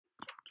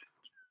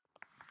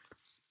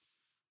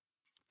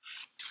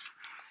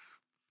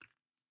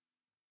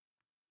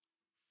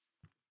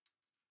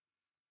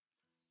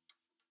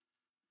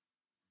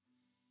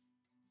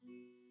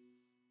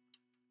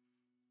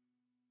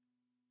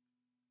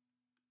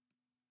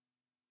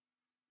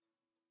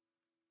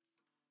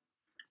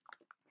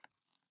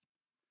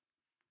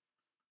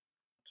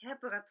ケー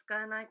プが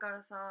使えないか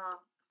らさ、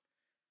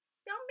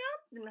ぴょん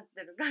ぴょんってなって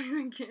る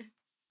髪の毛。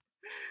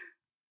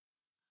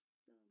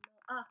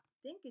あ、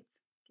電気つ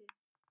け。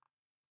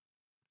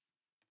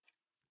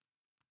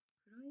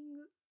フライン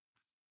グ。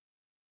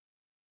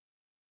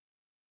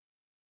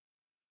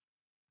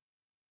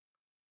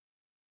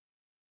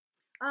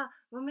あ、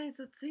ごめん、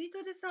そう、ツイー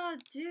トでさ、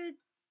ツイー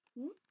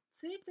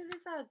トで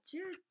さ、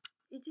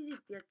11時っ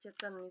てやっちゃっ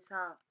たのに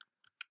さ、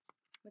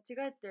間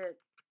違えて、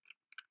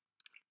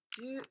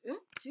10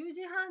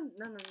時半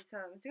なのにさ、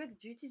間違えて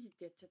11時っ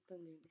てやっちゃった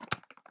んだよね。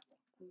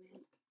ごめ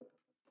ん。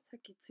さっ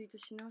きツイート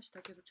し直し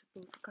たけど、ちょ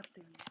っと遅かった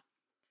よね。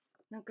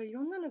なんかい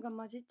ろんなのが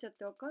混じっちゃっ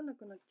て分かんな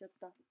くなっちゃっ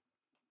た。こ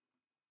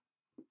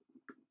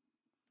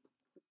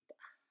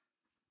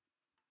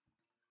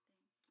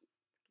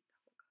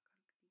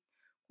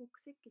うく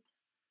せっけちゃ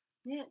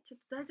う。ね、ちょっ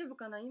と大丈夫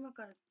かな、今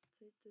から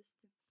ツイートし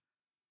て。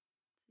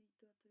ツイー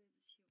トはとりあえ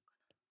ずしようか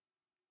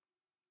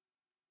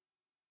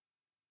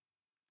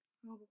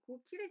な。なんかこう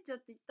切れちゃっ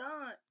て痛い。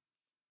よ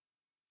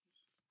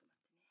し、ちょっと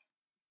待ってね。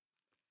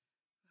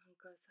なん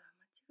かさ、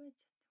間違え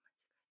ちゃって。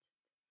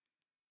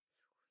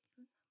す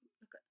ごいいろんな、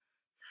なんか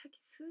最近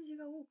数字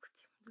が多く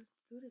て、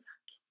どれだ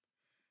っけっ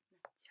て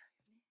なっちゃう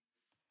よね。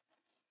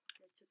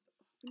じゃあちょっとオ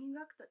ープニング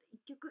アクトで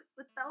一曲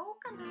歌おう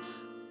かな。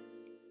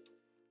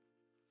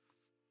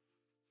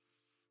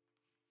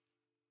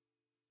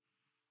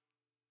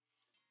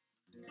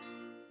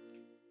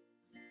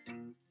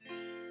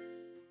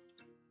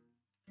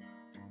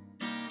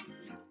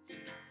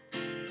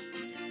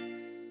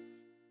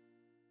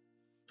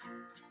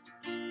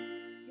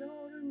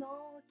夜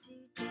の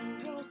地と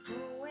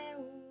公園、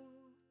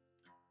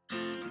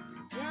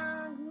ジャ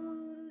ング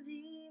ルジ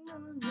ム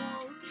の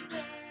上、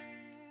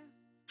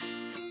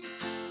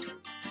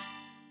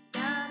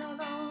誰も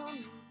見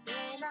て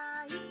な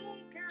い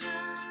から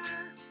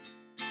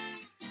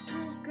ス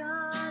カ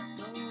ート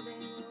で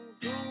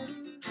踊る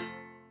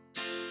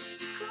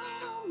子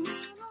供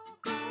の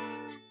頃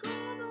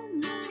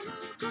は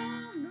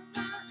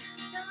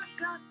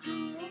高く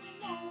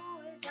思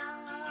えた。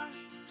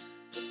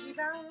一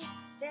番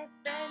てっ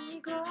ぺんに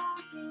腰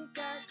掛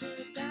け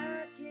た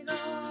けど、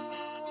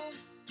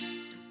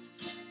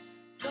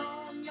そ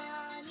んな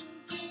に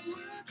怖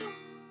く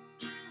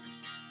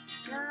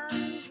感じ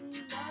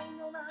ない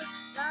のは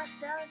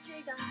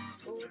私が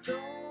大人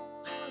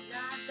だ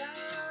から。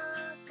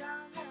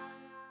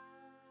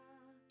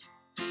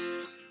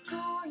恋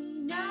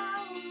な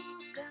ん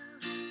か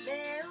面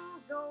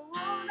倒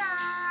だ、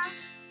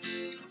い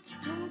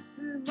つ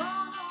も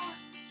の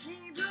自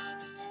分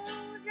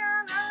じゃ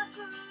なく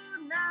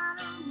なる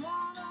も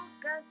ど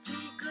かし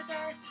くて、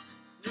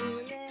胸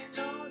の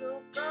ど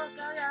こか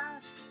が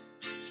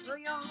よ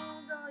よん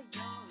ど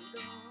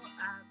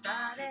暴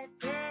れ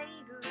てい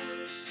る。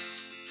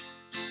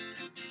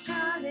彼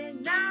な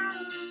ん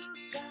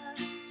か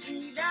い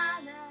ら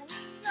ない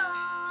の、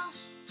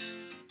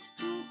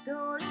一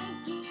人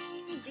き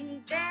りでいる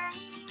だ。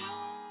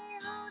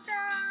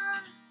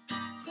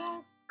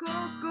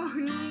こ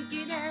に来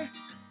て、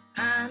あ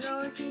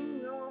の日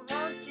の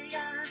星が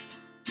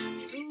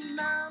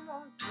今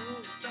もずっ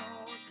と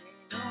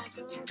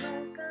手の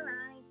届かな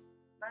い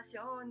場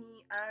所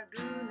にある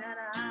なら。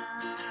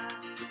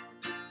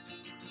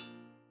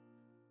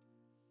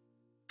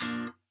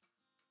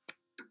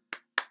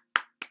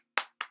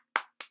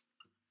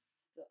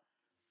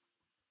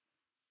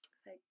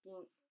最近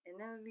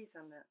NMB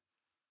さんの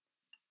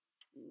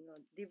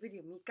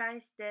DVD を見返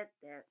してっ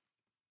て、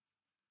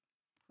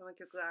この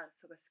曲は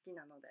すごい好き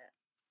なので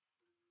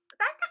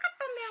歌いたか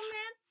ったんだ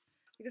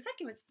よね。さっ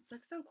きもた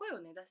くさん声を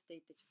ね出して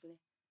いて、ちょっと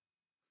ね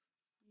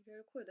いろ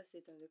いろ声出し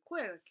ていたので、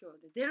声が今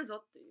日で出る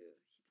ぞっていう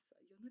日で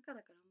さ、夜中だ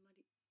からあんま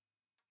り、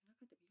夜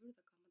中ってか夜だ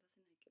からあんま出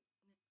せないけど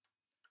ね。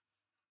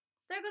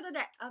ということ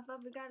で、アップ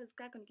アップガールズ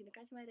過去に絹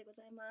返し前でご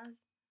ざいます。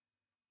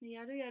ね、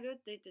やる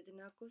って言ってて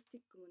ね、アコーステ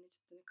ィックもね、ち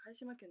ょっとね、返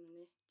島県の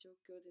ね、状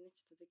況でね、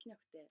ちょっとできな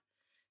くて、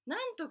な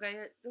んとか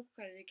どこ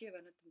からできれ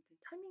ばなって思って、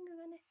タイミング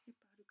がね、やっ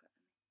ぱあるから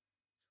ね。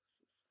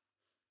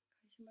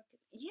そう返島県、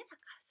家だ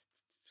から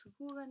さ、都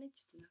合がね、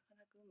ちょっとなか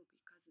なかうまく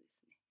いかずで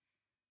すね。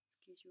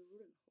スケジュ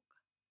ールの方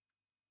が。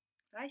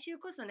来週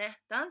こそ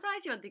ね、ダンス配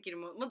信はできる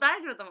もん。もう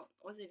大丈夫だも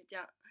ん、おしりち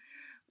ゃん。お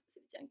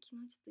しりちゃん、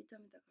昨日ちょっと痛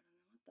めたから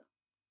な、また。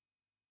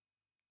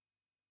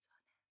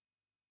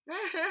そう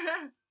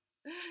ね。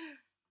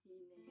い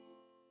いね。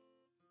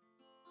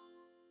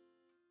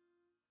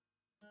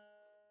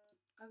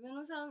安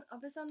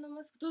倍さんの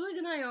マスク届い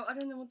てないよ。あ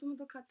れね、もとも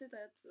と買ってた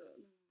やつ。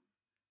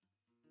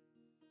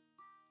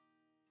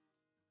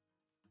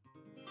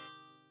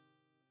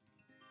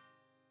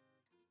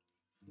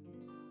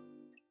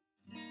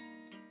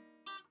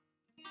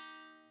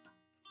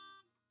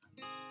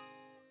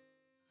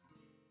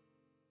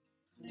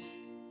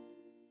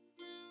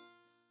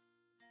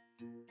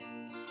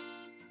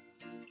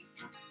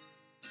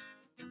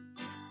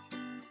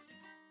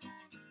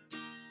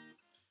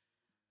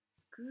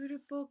クール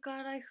ポーカ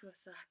ーライフは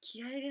さ、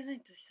気合い入れな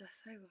いとさ、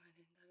最後ま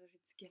でたどり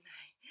着けな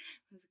い。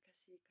難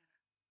しいか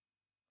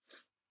ら。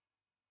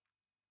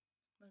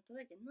まだ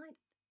届いてない。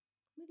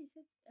無理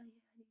せず、あ、いや、あ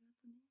りが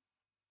とうね。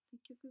1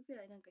曲ぐ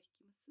らいなんか弾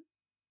きます？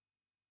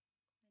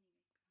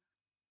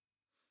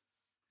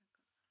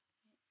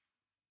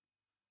何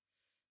がい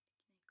いか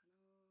な。なんか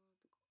ね、できないか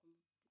なとか思っ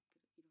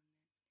てるけど、い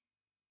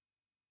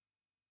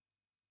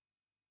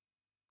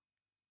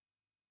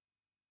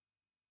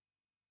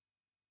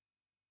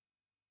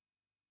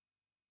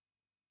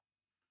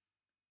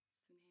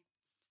ろんなやつね。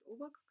ちょっとオー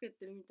バークックやっ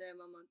てるみたい、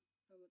ママと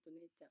姉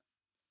ちゃん。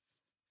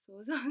そ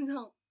うそうそう。ママ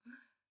と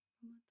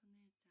姉ちゃんが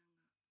やってる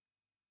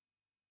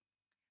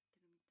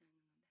み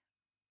たいなので。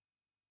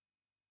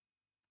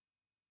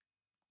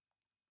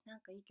なん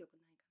かいい曲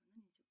ないから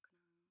何にしようか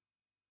な。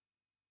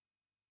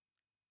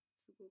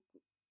すごく。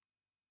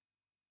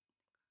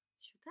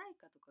主題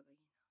歌とかがい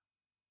い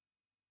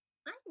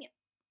な。あいみょ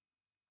ん。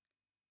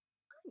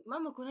マ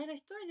マこの間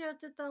一人でやっ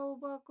てたオ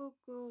ーバークッ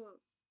ク。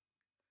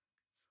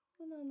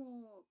そうな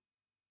の。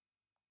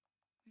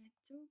めっ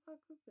ちゃオーバー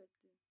クックやっ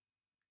てる。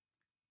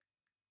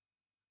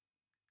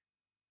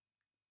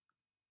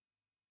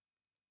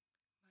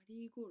マ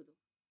リーゴールド。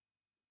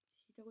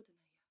聞いたことない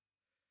や。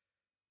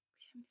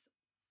くしゃみそう。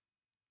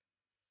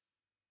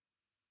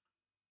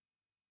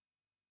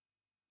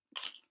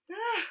ああ、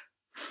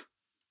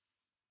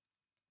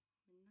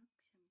ごめんな、く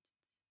しゃみちょっと。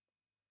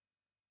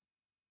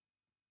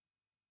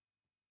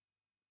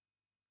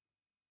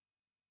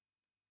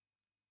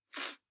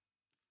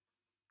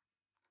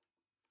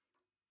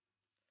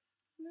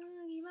麦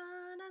わ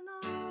ら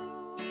の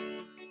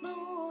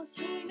帽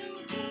子の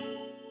君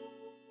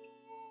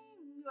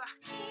は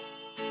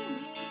君が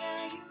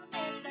揺れ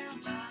た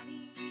マ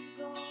リー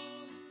ゴー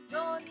ル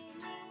ドに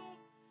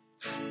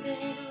似てる。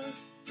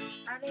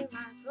あれは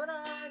空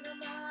が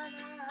ま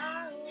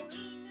だ青い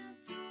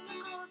夏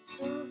のこ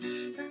と。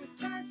懐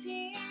か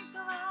しいと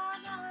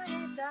離れ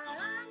たあの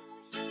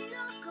日の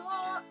声。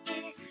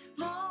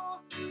も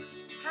う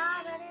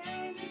離れ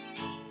ない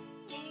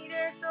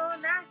でと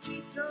泣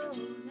きそう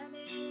な目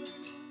に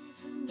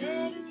詰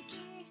める君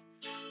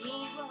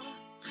を。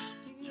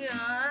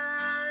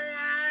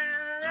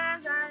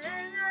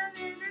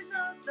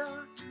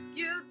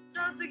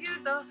ぎゅっ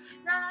と抱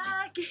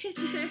きし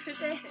め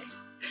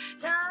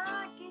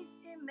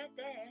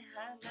て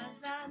離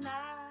さ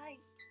ない。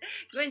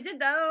ごめん、ちょっ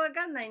とあんま分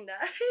かんないんだ。や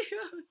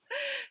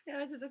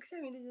ばい、ちょっとくしゃ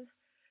み出ちゃっ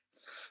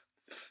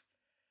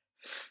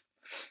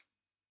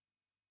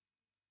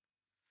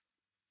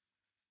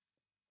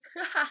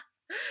た。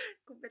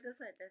ごめんな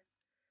さいね。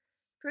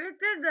プレ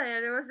テンダー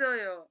やりましょう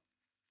よ。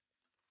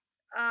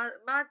あ、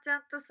まーちゃ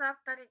んとさ、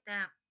2人ね、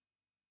や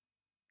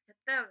っ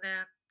たよ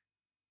ね。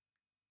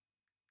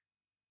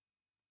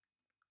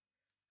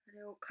あ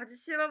れを鍛治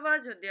島バ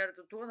ージョンでやる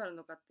とどうなる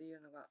のかっていう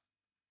のが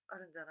あ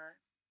るんじゃない？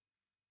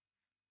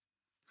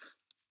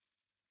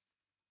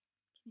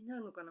気にな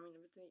るのかな、みんな。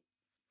別に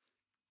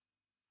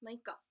まあい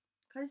いか。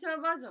鍛治島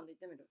バージョンで言っ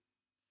てみる。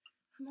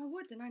あんま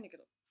覚えてないんだけ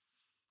ど。で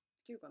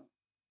きるかな。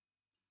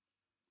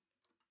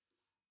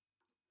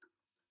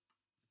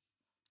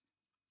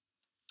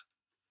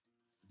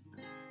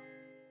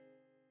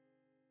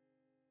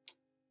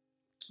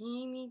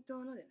君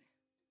とのでね。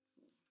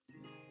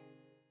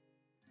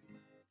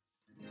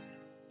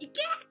い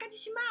けー、鍛治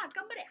島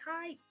頑張れ。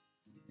はい。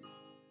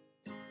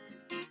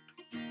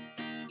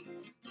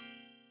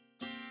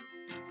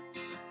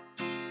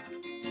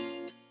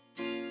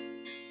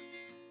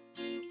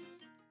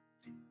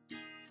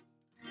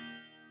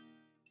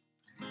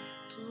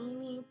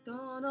君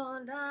と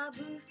のラブ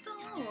スト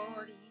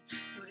ーリー、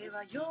それ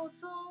は予想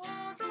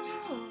通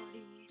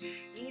り。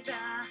いざ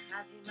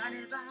始ま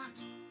れば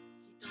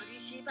一人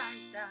芝居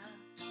だ。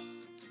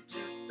ずっ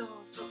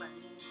とそばに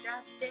いた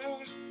って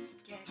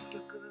結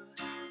局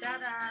た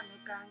だの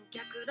観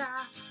客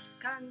だ。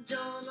感情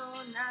の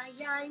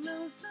悩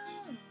むスト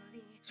ーリ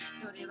ー、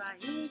それはい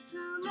つ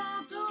も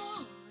通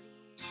り。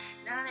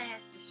慣れ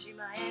てし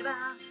まえ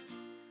ば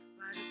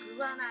悪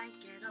くはない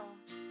けど、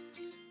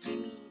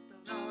君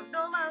との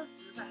ロマン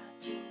スは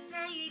人生か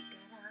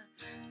ら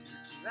続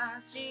き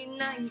はし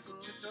ないこ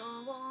と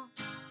を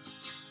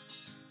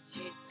知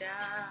っ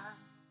た。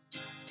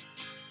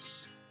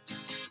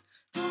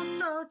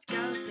もっと近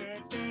づ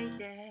けてい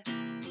て、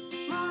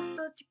もっ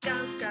と違う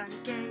関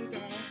係で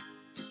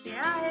出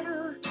会え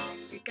る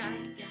世界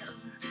線を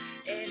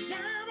選べ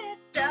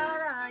た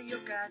らよ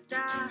かった。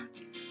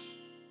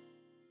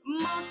もっ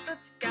と違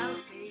う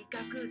性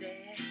格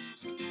で、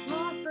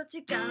もっと違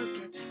う価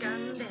値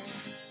観で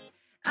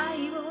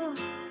愛を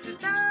伝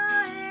え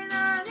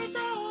られた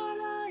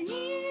らいい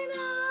な。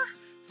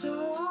そう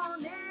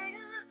願っ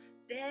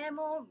て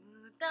も無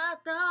駄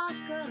だか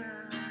ら。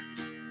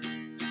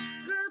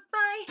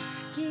Goodbye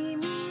君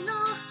の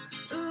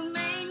運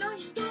命の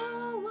人は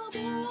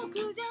僕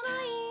じゃな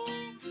い。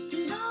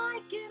辛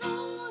いけど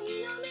否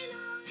めない。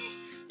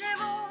で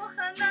も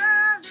離れが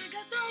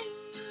たい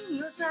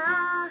のさ。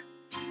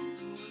その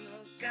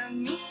髪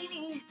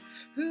に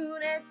触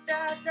れ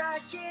ただ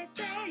け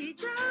で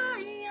痛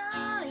い。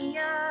い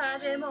や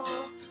でも構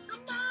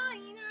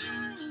いな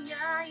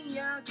い。い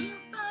や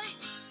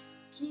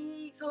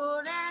Goodbye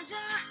それじゃ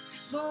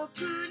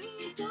僕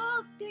にとっ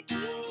て君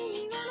は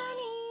何？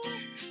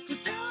二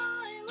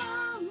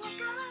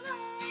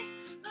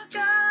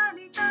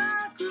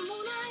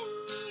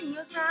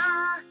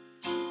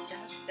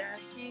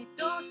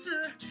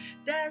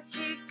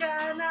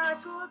かな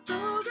ことが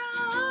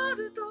あ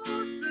るとす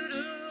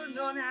る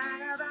のな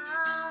ら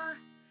ば、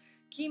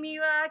君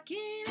は綺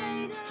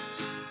麗だ。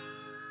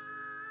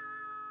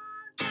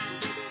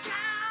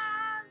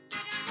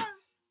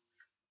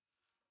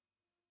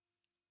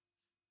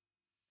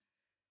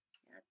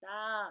やった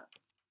ー。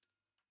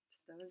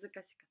ちょっと難し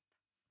かった。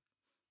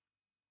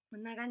こ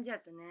んな感じや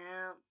ったね。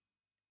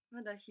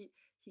まだ弾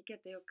け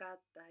てよかっ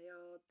たよ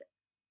って。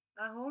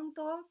あ、ほん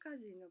とカ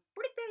ジの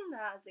プリテン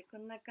ダーってこ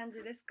んな感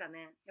じですか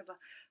ね。やっぱ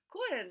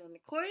声の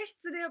ね、声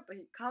質でやっぱ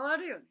変わ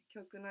るよね。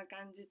曲の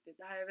感じって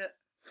だいぶ。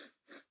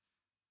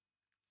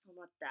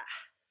思った。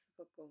す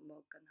ごく思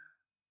うか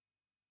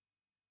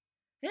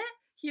な。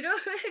ひろめ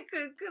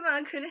くく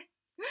まくね。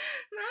待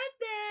っ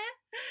て。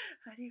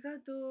ありが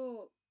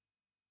と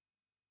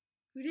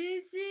う。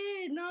嬉し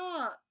い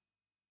な。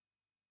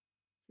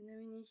ちな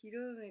みにひ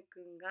ろめ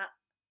くんが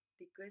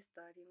リクエス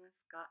トありま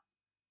すか？な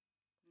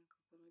んか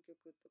この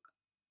曲とか。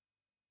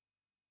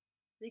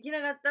できな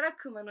かったら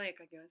熊の絵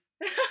描きます。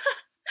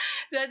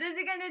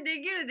私がね、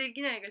できるで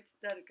きないがちょ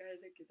っとあるから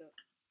だけど。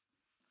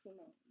熊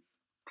をね、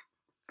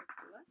描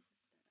くわ。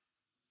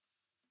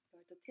そした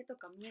ら。割と手と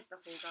か見えた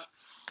方が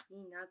い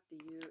いなって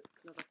いう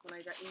のがこの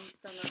間イン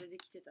スタのあれで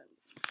来てたんで。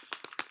あ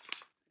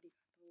りが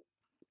とう。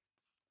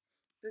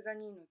ブガ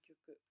ニーの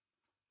曲。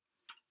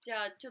じ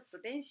ゃあちょっと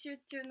練習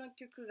中の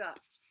曲が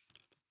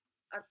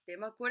あって、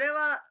まあこれ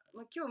は、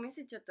まあ、今日見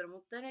せちゃったらも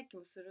ったいない気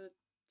もする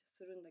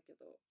んだけ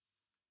ど、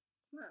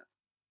まあ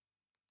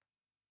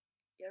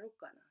やろう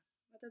かな。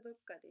またどっ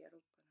かでやろ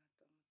うかな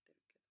と思ってるけど。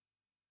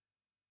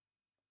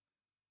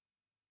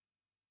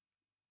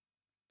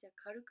じゃあ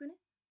軽くね、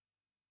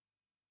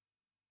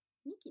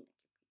2期の曲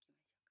いきま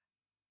しょうか。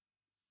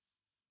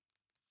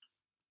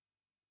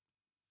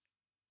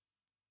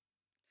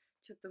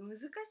ちょっと難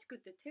しく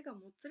て手が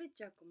もつれ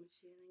ちゃうかも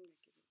しれないんだ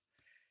けど、よ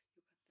かっ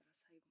たら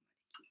最後まで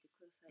聴いて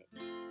ください。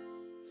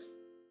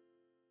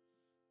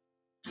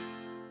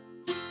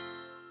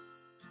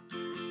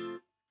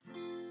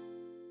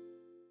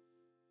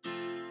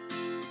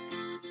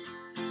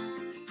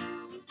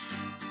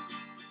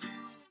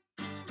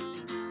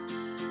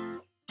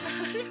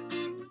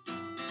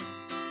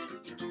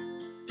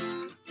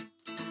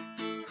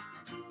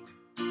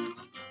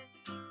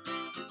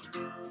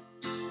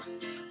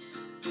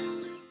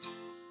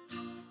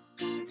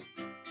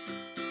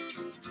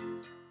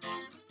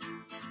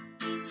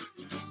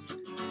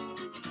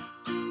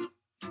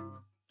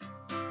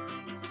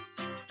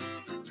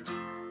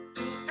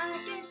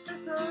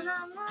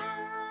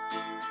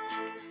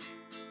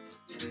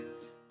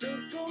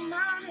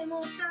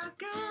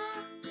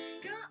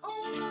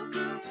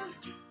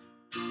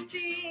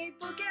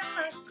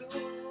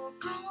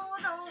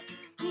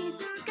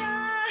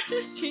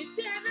し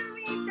てる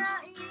みた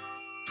い。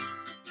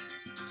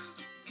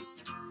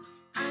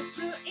暑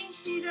い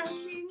日差し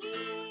に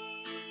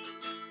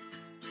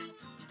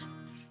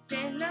背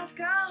中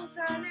をさ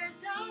れ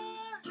た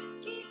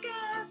気が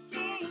し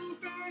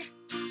て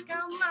た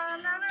ま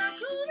らな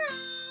く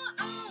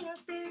なっ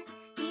て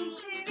走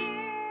り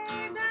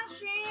出し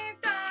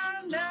た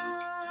んだ。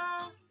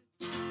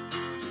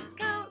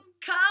変わ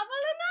ら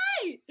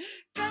ない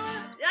ちょ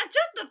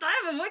っとタイ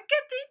ムもう一回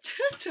ってち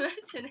ょっと待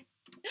ってね。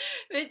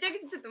めちゃく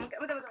ちゃちょっともう一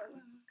回かっ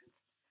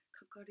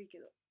こ悪いけ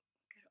ど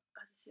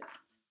私は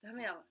ダ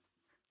メやわ。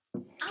あ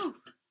う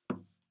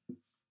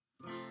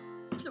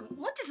ちょっと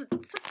もっちそっち行っ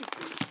てい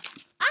い？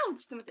あう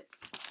ちょっと待って、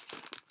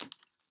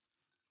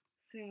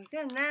すいま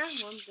せんね、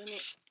本当に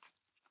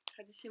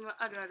鍛治島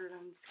あるあるな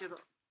んですけど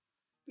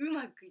う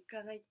まくい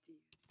かないっていう。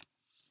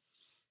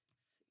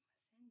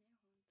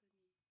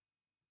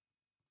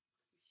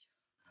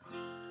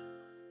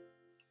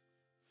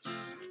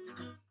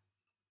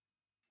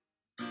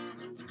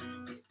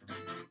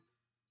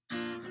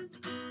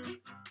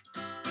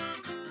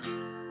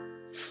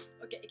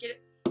オッケーいけ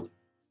る。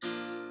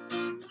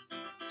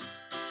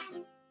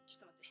ちょっ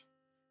と待って、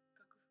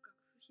楽譜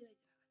開い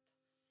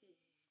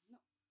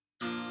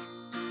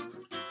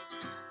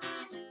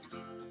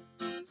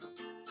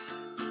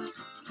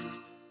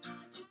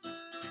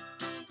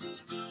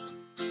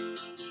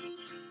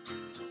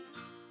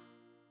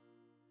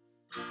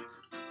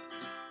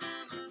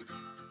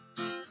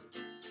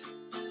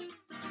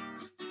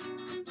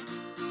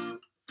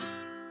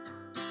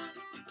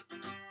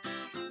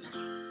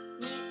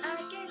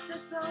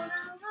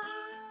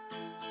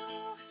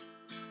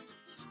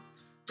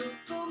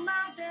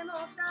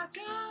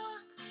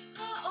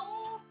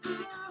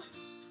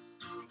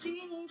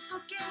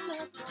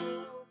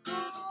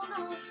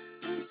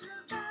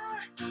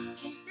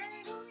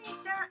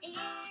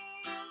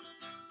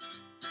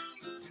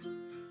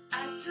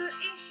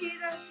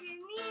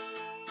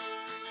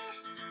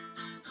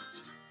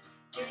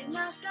て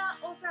なかっ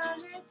た。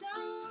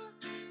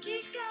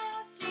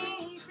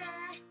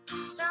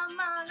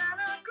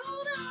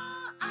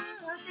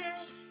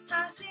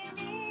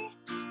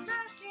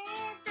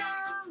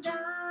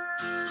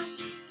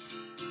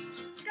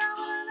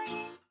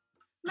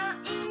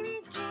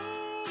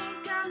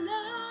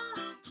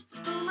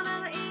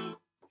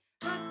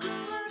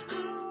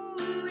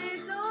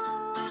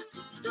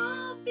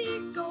飛び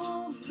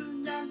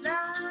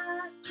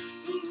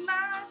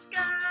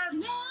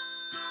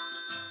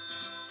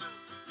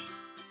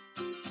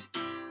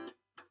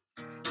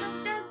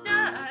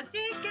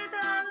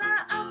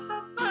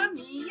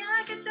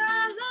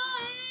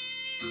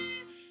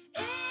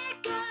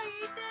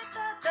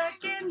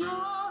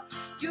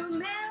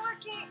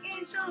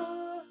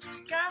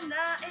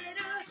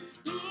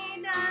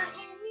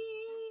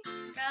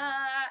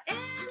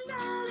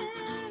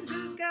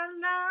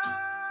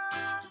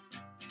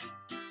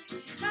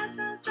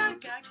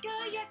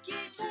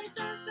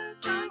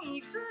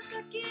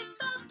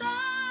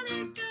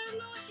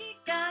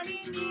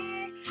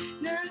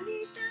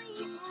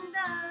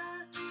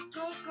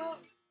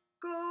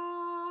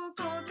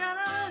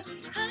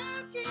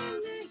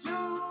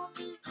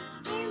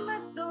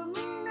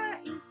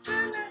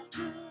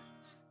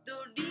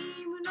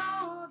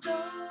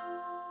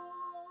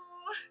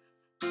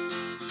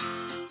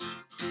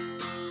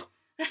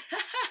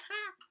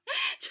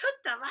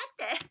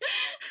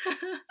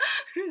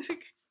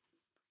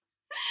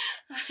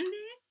あれ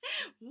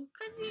お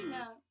かしい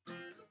な。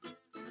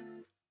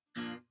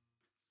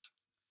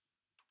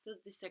ど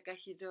うでしたか、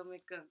ひろめ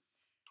くん。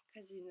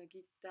カジの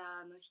ギタ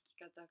ーの弾き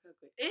方かっ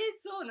こいい。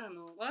そうな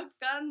の？わ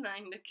かんな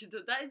いんだけ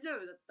ど、大丈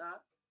夫だっ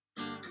た？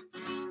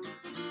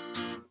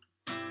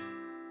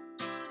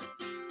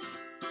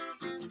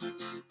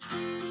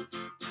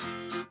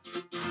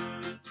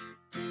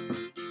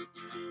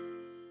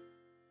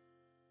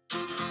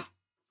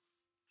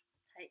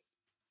はい。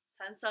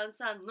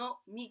333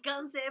の未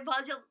完成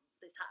バージョン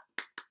でさ、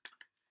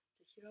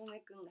ひろめ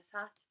くんが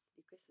さ、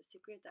リクエストして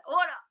くれた。お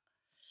ら！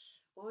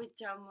おい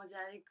ちゃんもじ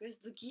ゃあリクエス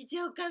ト聞いち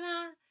ゃおうか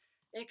な。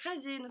カ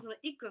ジのその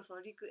1個のそ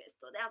のリクエス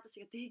トで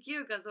私ができ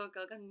るかどう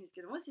かわかんないんです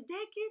けど、もしで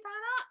きた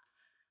ら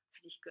カ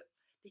ジ弾く。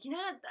できな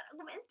かったら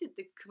ごめんって言っ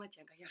てくま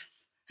ちゃんがやりま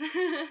す。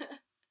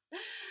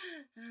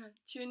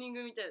チューニン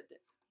グみたいだっ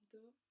て。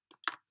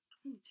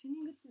何チュー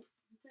ニングって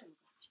みたいの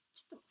かな。ち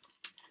ょっ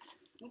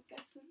ともう一回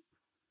する。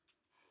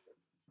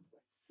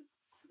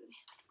すぐね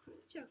狂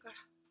っちゃうから。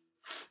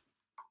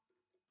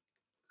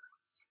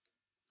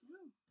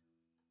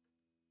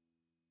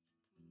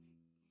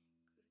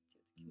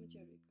気持ち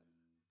悪いから。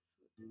ち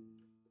ょっと高くなっ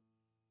ちゃっ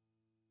た。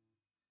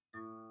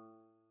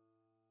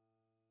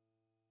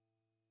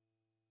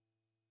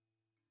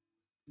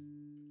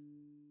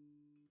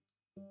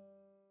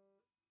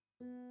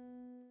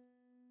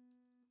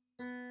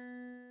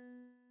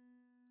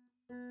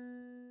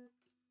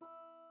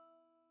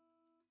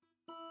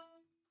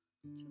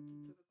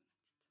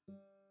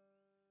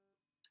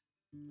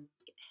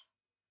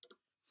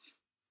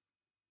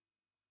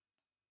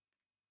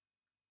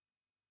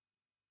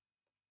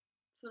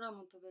空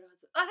も飛べるは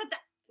ず。わかった。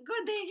こ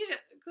れできる。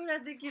これは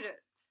でき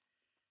る。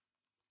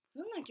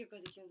どんな曲が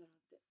できるんだろう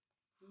って。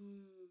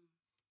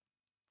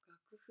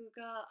楽譜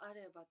があ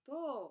れば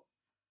と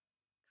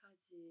歌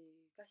詞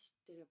が知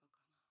ってれば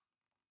かな。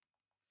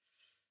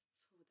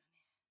そうだ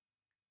ね。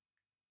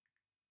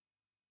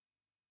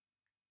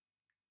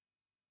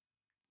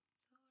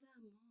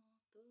空も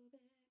飛べる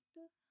は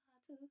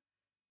ず。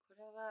こ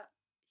れは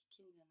弾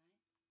けんじゃない？せーの。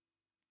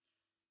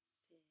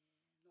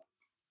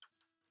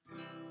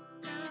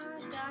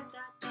ダダ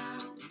ダ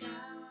ダ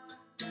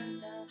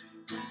ダ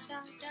ダ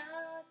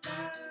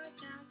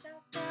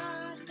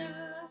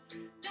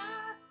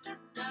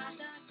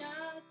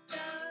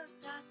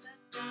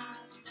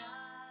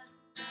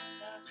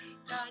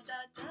ダ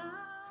ダ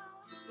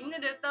みんな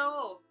で歌お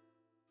う。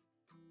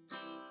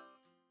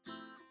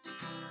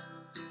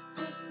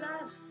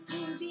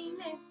指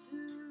熱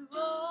を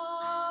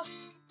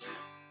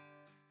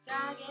下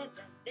げた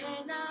て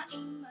ない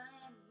ま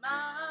ま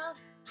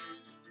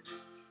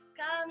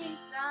神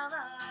様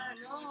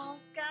の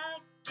影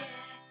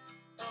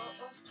を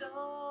恐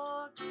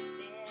れ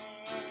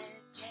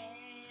て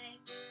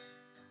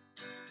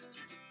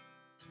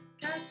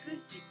隠し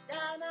た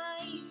ナイ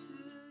フ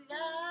が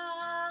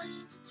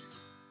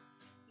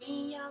見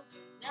破け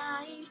な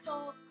い僕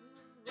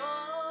を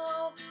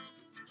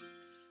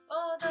お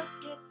ど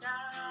けた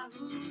歌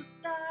っ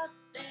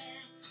て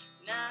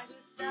慰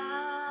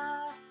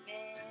め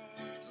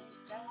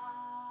た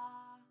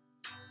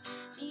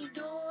色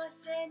あ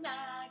せな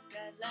が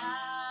ら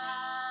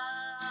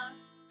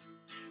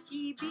ひ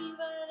び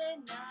割れ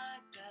な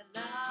がら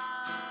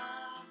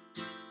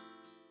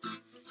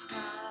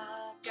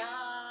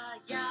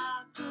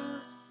輝く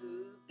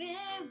術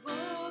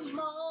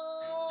を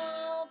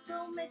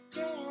求めて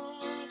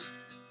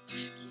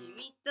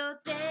君と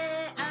出会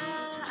っ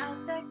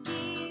た奇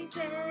跡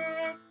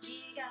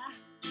が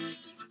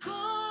こ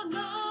の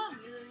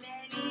胸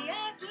に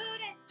溢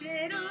れて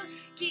る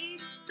きっ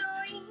と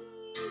今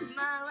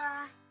は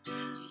自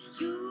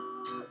由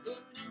に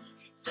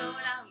空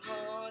も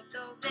飛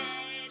べ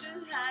る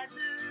はず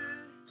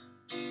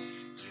夢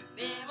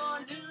を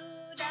濡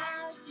ら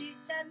し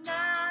た涙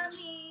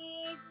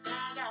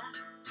が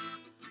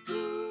海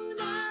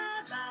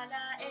原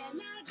へ流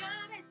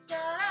れたら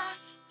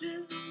ずっ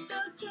と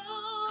そ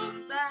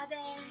ばで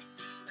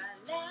笑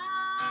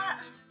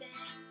っ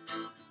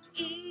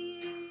てい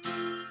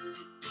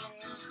て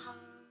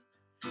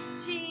ほ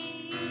し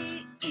い。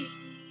飛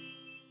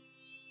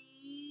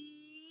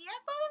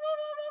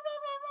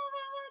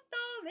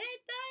べ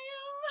たよ。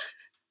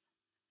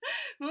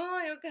もう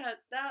よかっ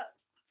た。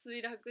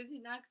墜落し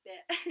なく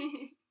て。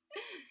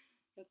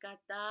よかっ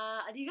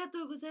た。ありが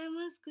とうござい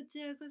ます。こち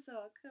らこそ。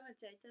かま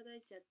ちゃんいただ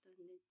いちゃったん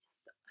で、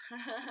ちょっ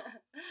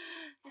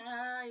と。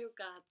よ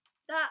かっ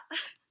た。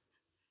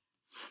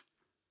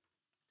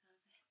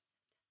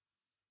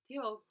手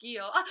は大きい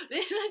よ。レ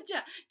イナち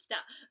ゃん来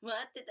た。待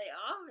ってたよ。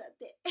待っ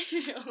て。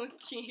大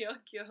きいよ、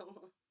今日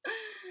も。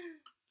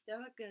北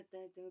ばっかだった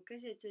ねって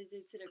昔はちょいちょ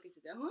い辛くし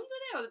てた。本当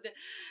だよ。だって、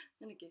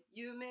なんだっけ、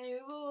夢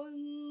をな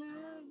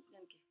んだ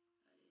っけ、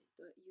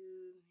夢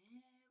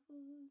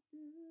を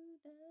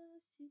濡ら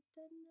し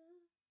たな。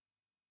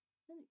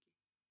なんだっけ。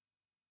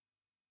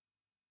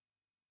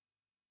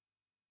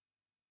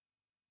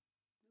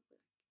どこだっ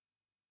け。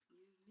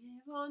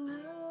夢を濡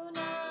ら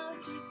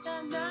し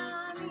た涙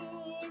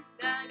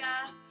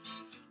が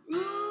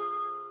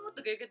と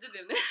か言ってた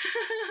よね。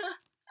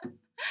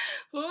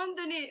本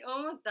当に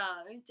思っ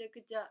た。めちゃ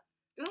くちゃ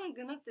うま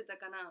くなってた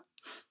かな。よ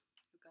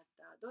かっ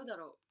た。どうだ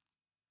ろう。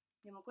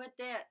でもこうやっ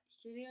て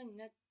弾けるように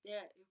なって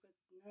よかっ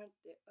たなっ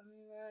て思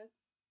います。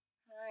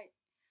はい。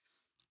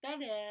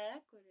誰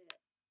これ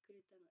く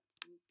れたの。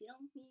ピロ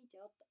ンピーち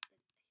ょっと。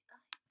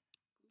あ、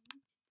ごめん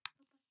ね。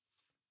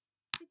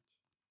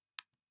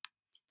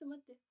ちょっと待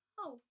って。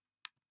あっ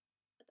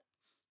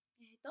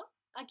た。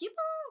あきぽ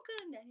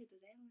ーんくんでありがと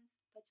うございます。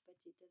パチパ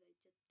チいただい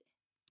ちゃって。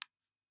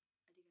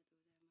ありがとう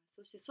ございます。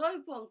そしてソ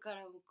イポンか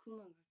らもク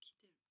マが来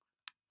てるか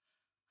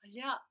な。あり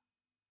ゃ。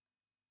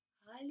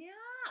ありゃ。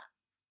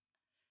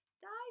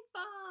タイポ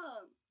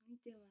ン見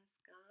てま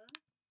すか？あ、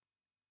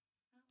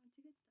間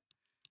違えた。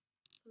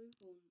ソイ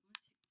ポン、も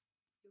し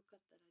よか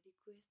ったらリ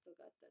クエスト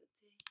があったら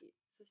ぜひ。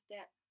そし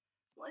て、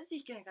もし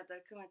弾けなかった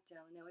らクマち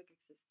ゃんをね、お絵か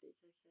きさせてい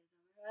ただきたいと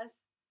思います。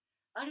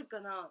あるか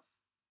な？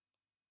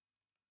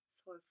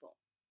ソイポン。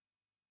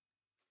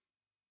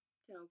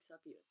手の大きさ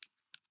アピール。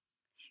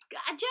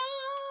ガチョ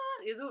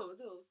ーン。ど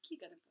う大きい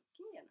かなんか大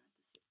きいんだよな、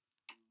私。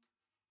ガ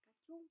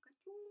チョンガ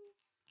チョ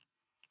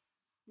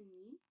ン。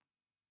何？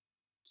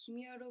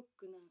君はロッ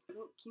ク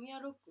君は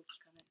ロックを聴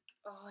かない。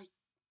ああ、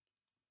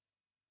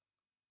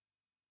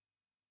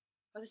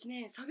私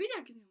ね、サビ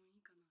だけでもい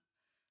いかな。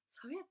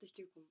サビやったら弾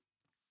けるかも。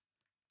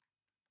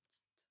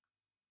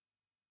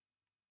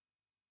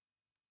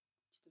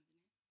ちょっと待っ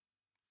てね。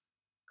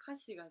歌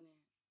詞がね、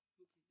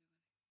見て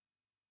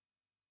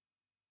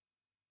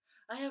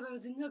あ、やばい、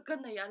全然わか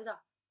んない。あれ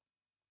だ。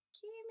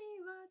君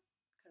は、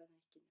からね、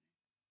弾けんじゃな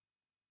い。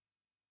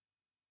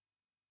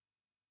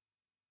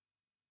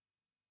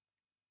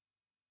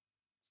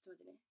ちょっ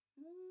と待って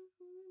ね。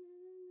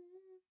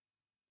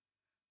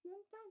な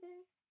んだ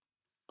で。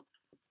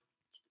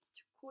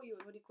恋を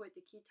乗り越え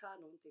て聞いた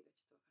の音程が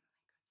ちょっとわから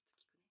ないから、ちょっ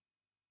と聞くね。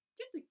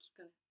ちょっと聞く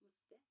かな。待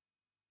って。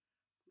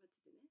待っ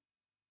ててね。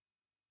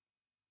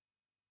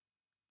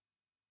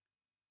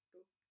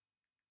ロッ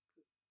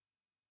ク、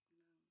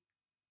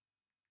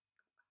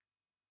なんか。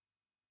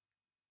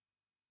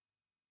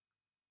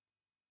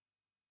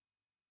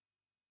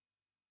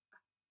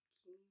あ、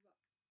君は、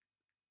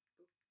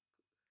ロック。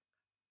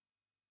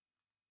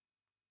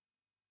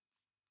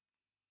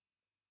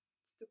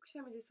ちょっとくし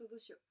ゃみでそうどう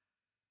しよう。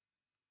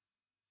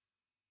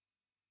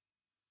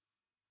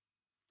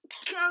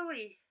かわい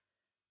い。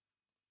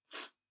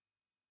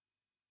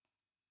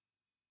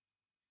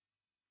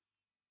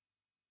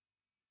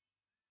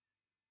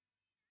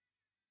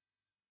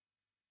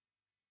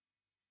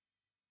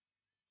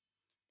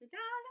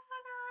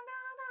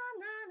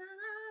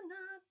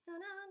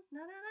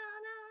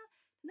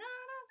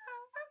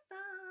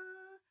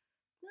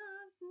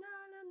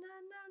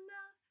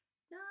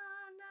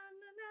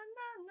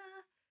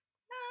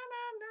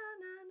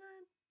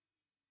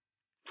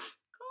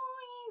恋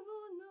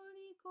を乗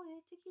り越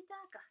えてきた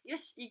か。よ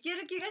し、いけ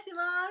る気がし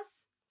ま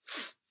す。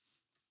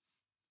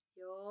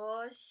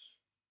よーし、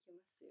いき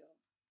ますよ。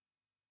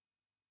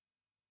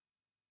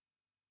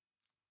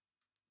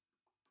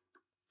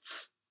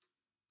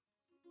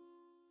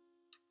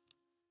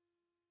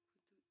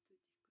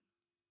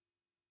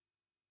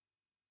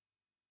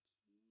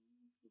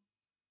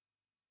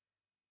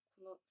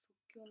この即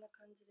興な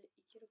感じでい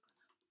けるか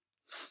な。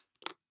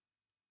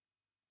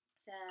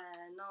せー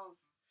の。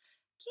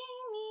君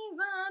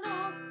はロ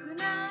ック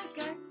なん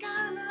か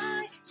か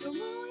ないと思い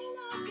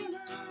な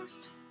がら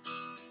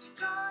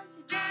少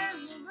しで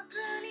も僕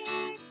に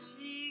近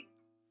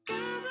づ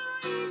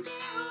いて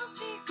ほし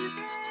くて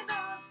ロ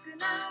ック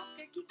なん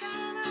か聴か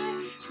ない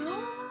と思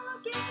う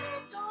けれ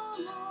ども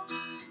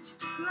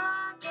僕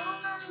はど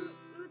んな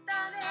歌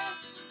で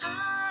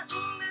あん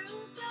な歌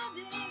で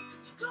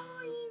恋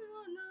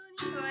を乗り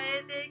越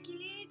えてき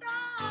た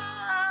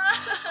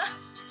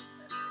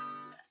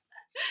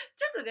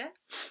ちょっとね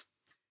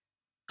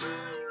恋を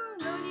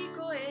乗り越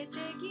えて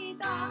き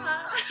たわかん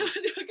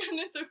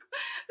ないそこ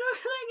だ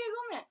けご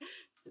めん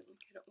ちょっ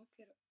ともう一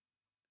回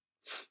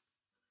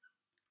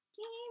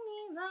君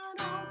は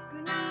ロッ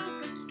クなん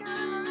か聴か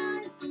な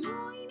いと思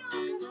いなが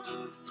ら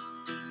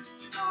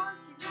少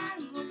しで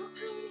も僕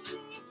に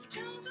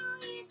近づ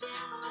いて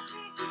ほし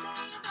くて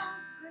ロッ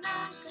クな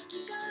んか聴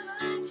かな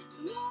いと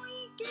もい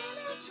いけれ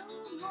ど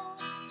も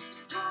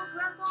僕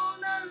はこ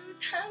んな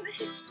歌で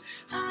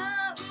あん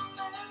な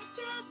歌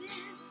で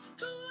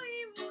恋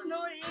を乗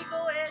り越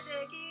えて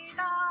きた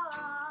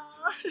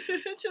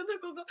ちょっと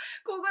こ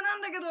こな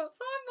んだけどそう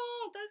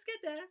も助け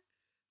て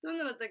どん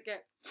なだったっ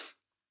け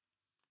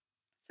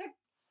さっ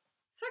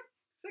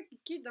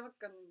き聞いたばっ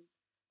かなのに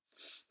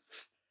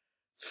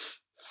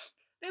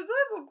そういえ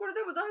ばこれ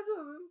でも大丈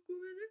夫ごめ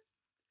んね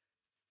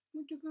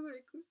もう一曲ぐらい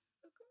いく恋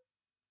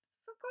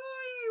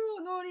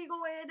を乗り越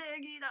え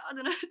てきたっ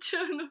てなっち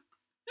ゃうの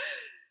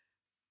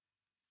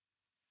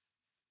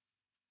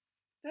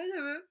大丈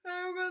夫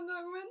あ、よかった。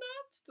ごめんな。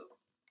ちょっと。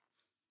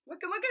もう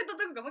一回歌っ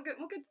とこうか。も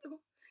う一回歌っと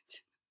こう。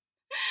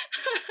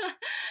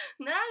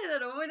なんでだ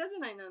ろう思い出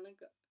せないな。なん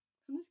か、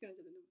楽しくなっ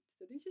ちゃった。でも、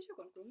ちょっと練習しよ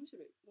うかな。これ面白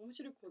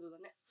いコード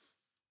だね。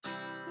聞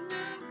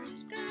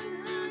か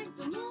ない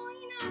と思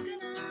いな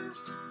がら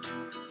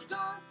少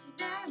し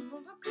で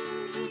も僕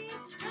に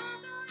近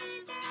づ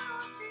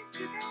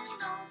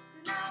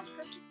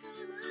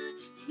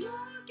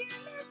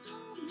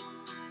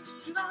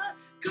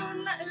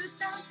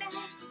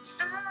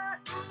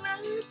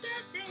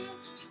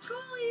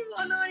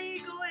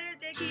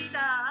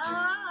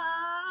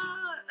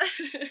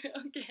オ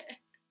ッケー。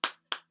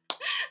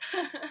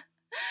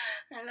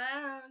あ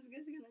ら、難し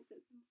くなっちゃ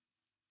った。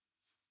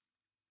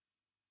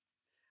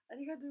あ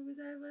りがとうご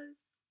ざいます。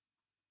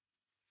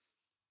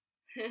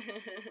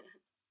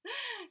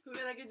ここ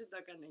だけちょっと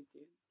わかんないって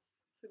いう。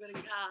そこだけ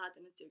あーっ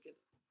てなっちゃうけど。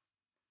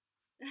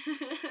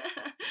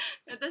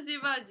私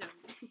バージョン。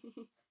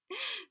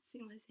す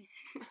いません。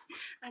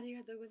あり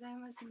がとうござい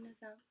ます、皆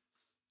さん。こ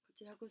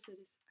ちらこそ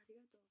です。あり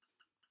がとう。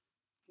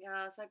い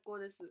やー、最高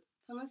です。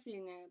楽しい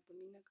ね。やっぱ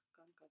みんなから。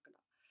感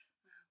じちゃっ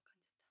た。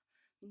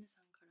皆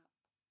さんから、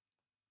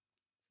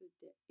そう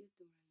やって言っ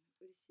てもらえ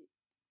るの嬉しい。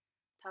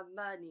た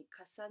まに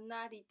重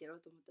なりってやろ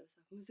うと思ったら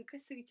さ、難し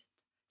すぎちゃっ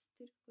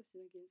た。知ってる？星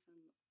野源さ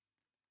んの。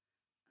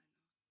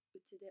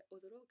うちで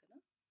踊ろうか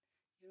な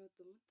やろう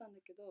と思ったん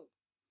だけど、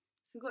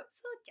すごい、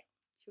そうちゃん、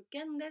初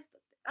見です。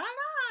だって。あら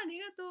ー、あり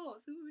がと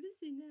う。すごい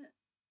嬉しいね。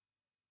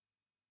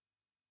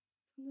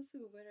そんなす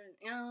ぐ覚えられない。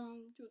いや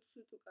ー、ちょっと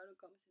そういうとこある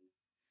かもしれない。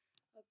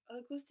ア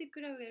コースティック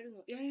ライブやる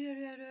の？や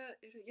る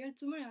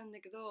つもりなんだ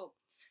けど、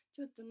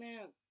ちょっと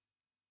ね、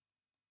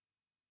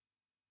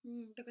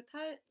だから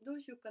ど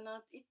うしようかな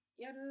って、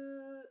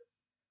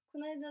こ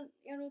の間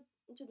やろう、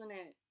ちょっと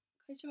ね、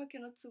鹿島家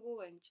の都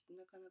合外にちょ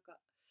っとなかなか、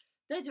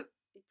大丈夫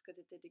いつか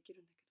絶対できる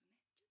んだけ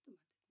ど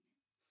ね。ちょ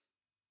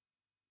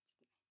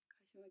っ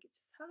と待ってね。ちょっとね、鹿島家ちょっ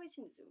と騒がし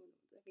いんですよ。なん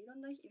かいろ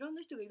んな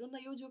人がいろんな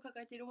用事を抱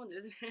えているもん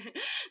でですね、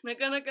な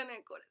かなか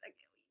ね、これ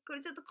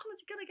ちょっとこの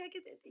時間だけ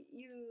開けてってい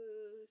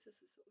う、そう、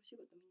お仕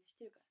事みんなし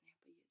てるからね、やっ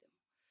ぱ家でも。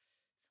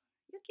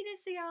良きで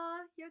すよ、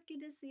良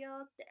きです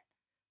よって。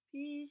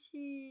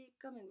PC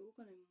画面が動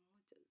かないまま終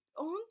わっちゃう。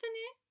あ、本当に？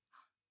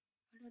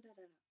あらら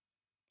らら。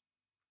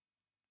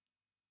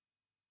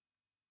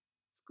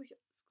スクショ。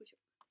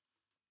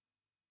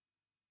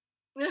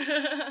恥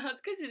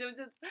ずかしい。でも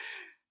ちょっと、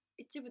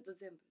一部と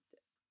全部っ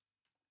て。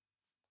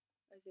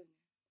あれだよね。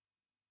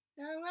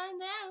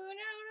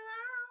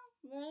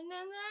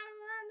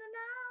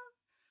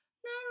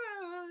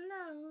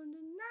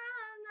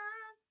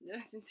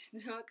全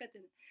然分かって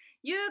ない。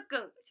ゆうく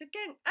ん、初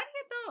見、あり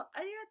がとう。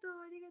ありがとう、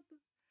嬉し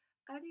い。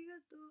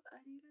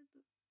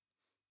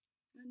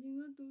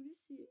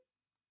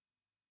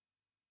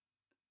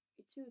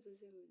一部と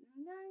全部。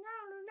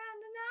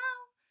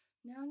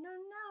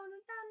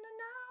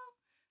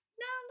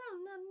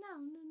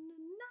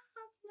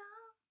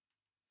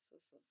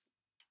そう。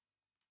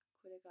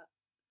これが好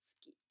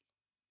き。好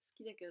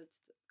きだけど、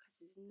ちょっと歌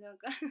詞全然わ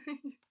からない。ち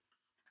ょ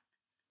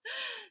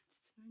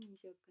っと何に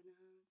しようかな。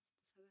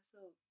ちょっと探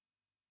そう。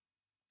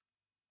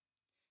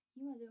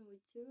今でも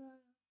一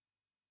番、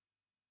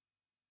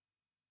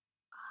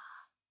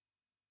あ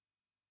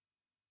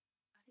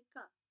れ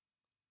か。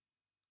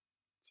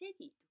チェ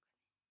リー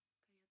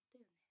とか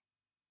ね。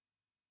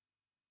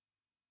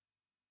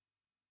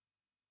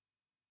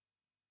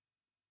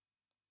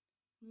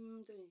がやっ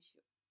たよね。どれにし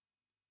よう。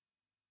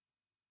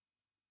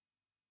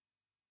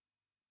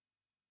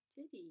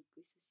チェリー行く、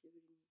久しぶり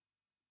に。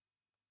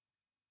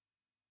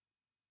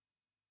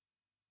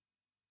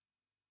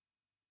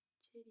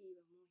チェリー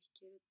はもう弾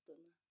けるっとな。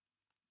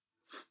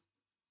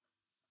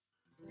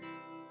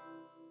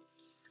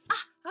あ、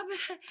危ない。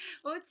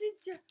落ち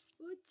ち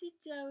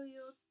ゃう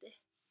よって。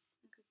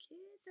なんか携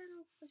帯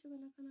の場所が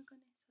なかなか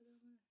ね、定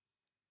まらない。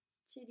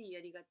チェリー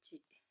やりが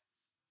ち。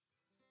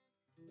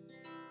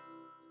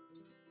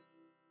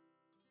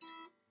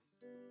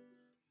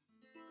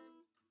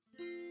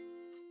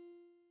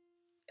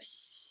よ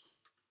し。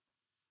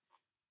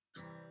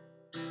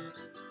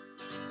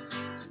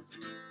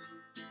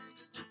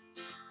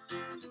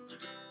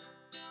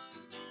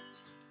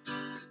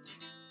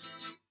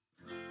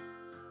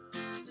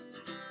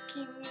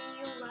君を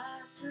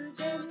忘れ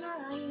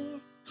ない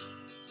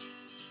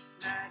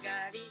曲が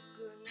り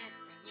くねっ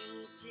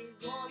た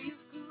道を行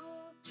く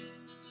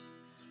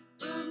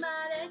生ま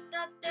れ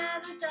たて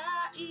の太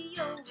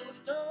陽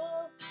と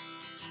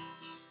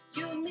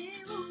夢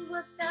を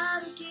渡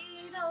る黄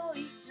色い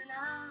砂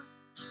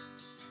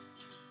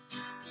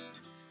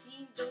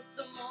二度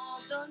と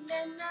戻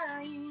れ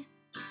ない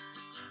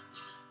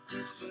く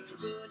す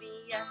ぶ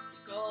りや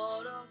転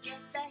げ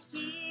た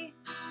日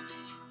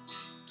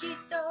きっ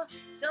と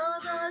想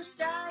像し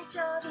た以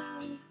上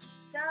に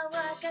騒が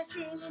しい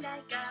未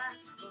来が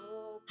僕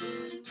を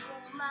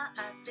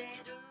待ってる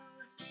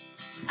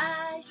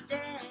愛して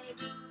る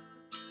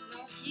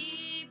の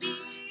響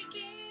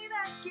きだ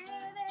けで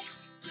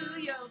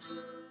強く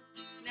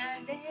な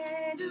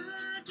れる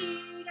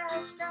気が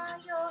した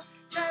よ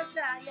さ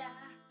さや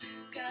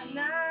か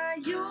な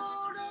喜びを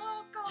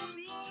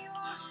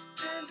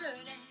つぶ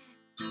れる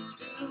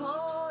ほ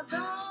ど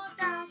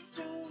抱き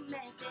しめ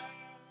て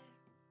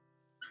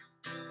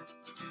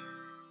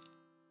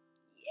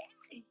イエ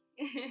ーイ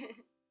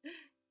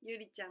ゆ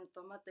りちゃん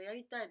とまたや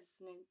りたいで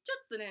すね。ちょ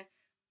っとね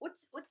落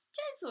ちち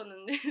ゃいそうな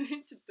んでね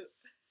ちょっと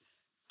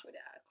こり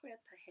ゃ大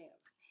変やわ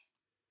ね。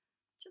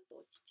ちょっと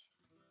落ちちゃい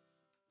そう。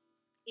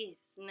いい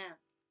ですね。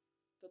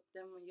とっ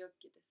ても良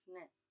きです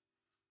ね。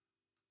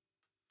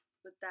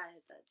歌え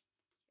た楽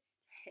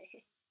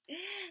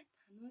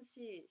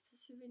しい。久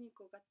しぶりに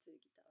こうがっつり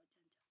ギターをじ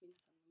ゃん皆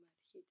さんの前で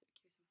弾いてる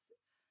気がしま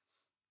す。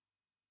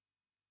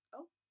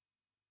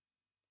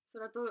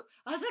空飛ぶ、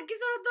あ、さっき空飛べ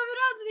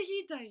るはずで弾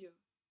いたんよ。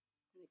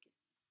なんだっけ、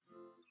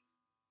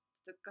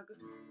ちょっと書く。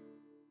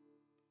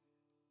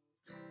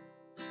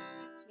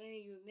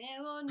夢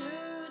を濡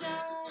ら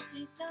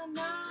した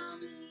涙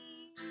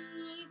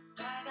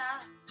が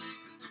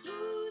海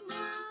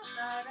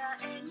原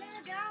へ流れ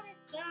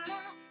たら、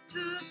ず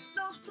っと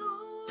そ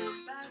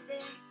ばで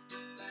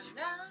笑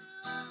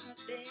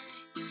ってい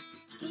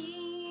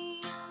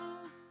て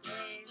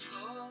ほ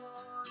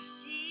し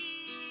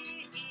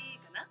い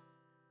かな。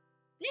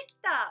でき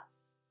た。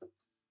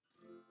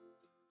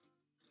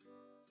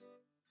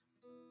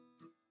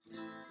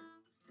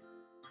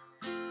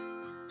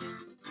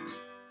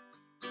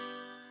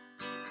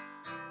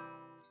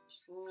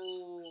おお、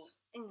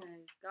いいんじゃない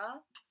です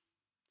か。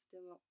と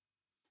ても。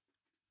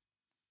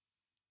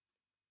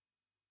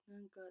な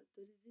んか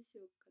どれでし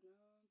ょうかな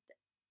ーって。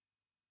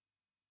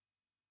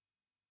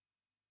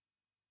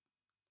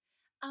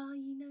愛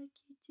な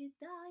き時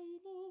代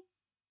に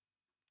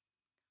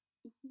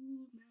生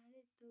ま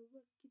れた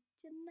わけ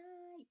じゃな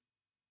い。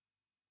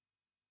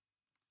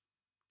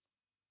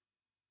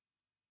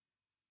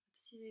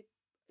私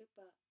やっ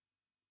ぱあれ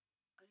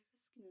が好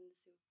きなんで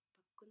すよ。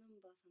バックナ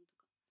ンバーさんと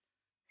か。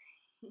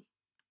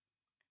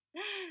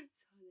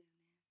そうだよね。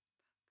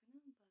バックナ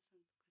ンバーさん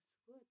とか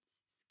すごい私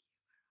好きや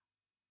から。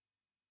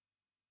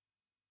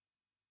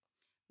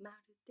ま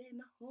るで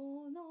魔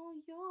法の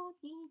よ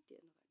うにってい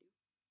うのがあるよ。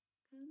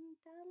簡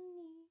単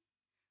に。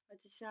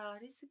私さ、あ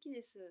れ好き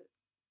です。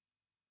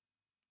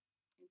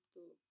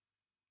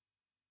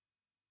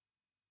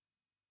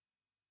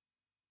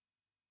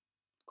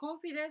コン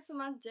フィデンス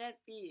マン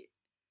JP。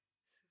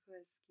すご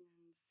い好きな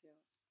んですよ。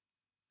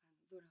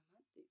ドラマ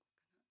っていうかな。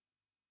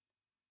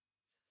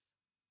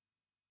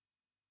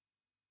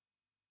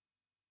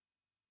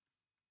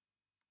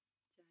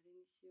じゃああれ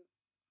にしよう。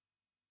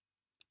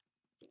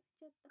違っ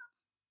ちゃった。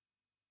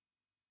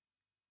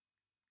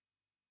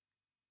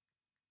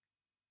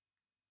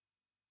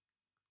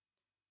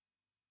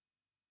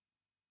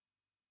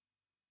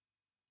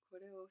こ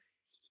れを弾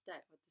きた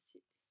い、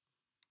私。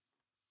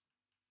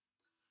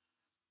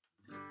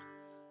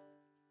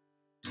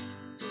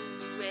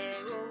上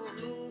を向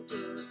いて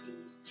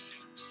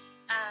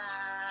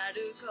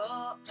歩こ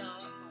う。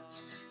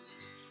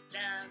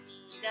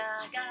涙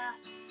が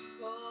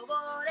こぼ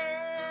れ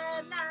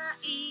な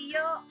いよ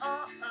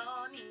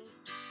うに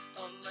思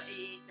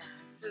い出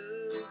す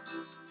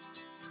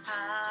春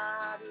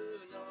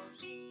の日、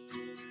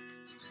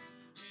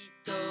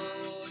一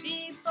人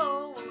ぼ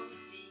っ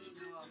ち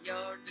の夜。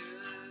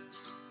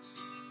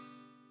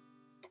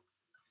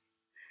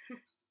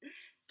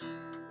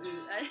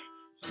あれ、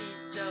一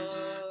人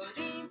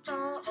ぼ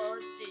っ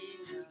ち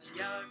の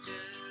夜。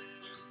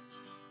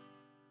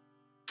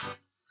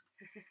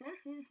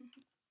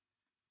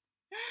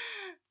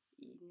い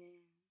いね。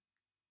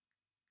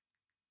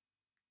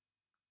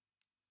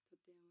と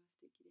ても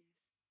素敵です。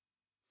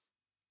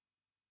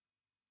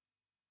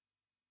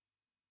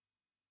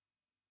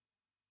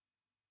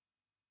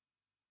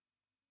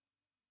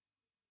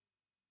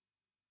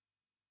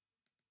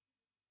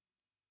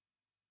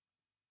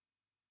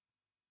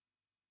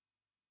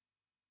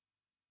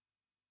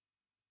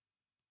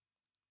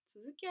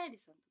鈴木愛理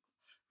さんとか。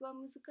うわ、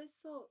難し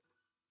そう。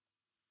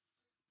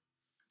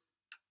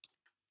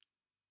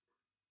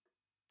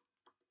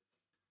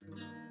せー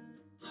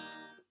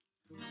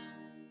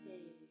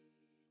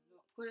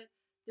の。これ、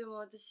でも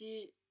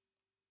私、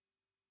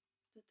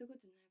歌ったこ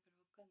とない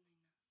からわか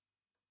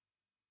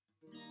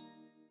んないな。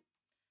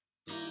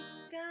いつ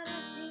から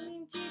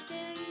信じて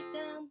いた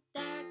ん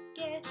だっけ、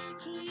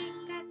きっ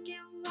かけ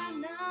は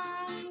な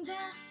んだっ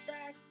た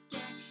っけ、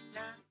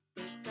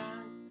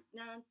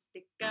なん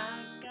て考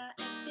え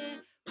て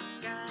わ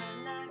から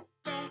なく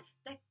て、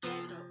だけ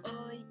ど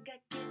追いか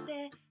けて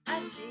足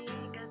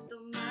が止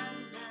まん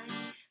ない。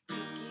時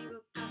を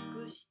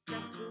隠した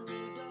黒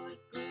い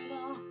雲、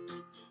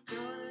夜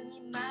に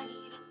紛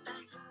れた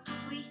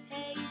水平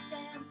線、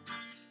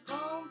コ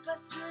ンパ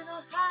スの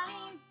針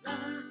は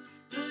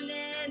胸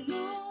の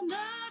中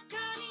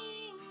に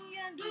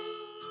ある。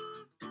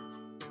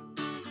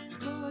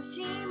もし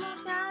も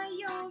太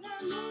陽が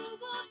昇っ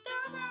た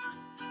ら、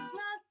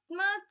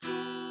町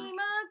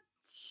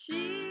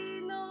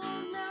の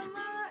名前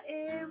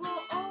を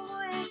覚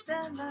えた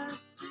ら、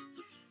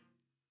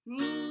み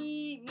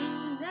ん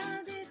な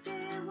で手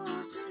を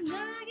つな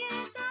げ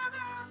たら、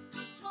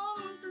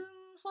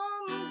本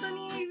当に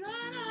笑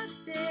っ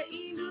てい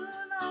るの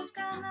か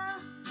な。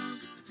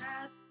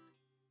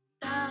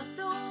たと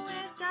え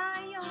太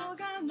陽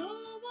が昇っ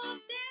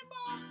ても、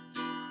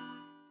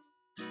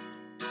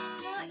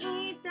泣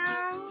いた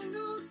の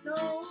を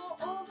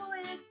覚え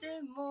て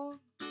も、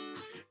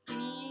み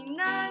ん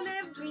なで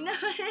どへ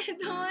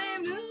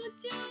夢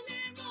中で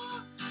も、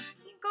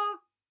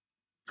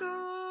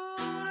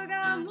心が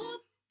求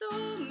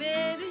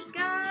める光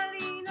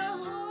の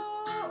方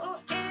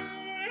へ。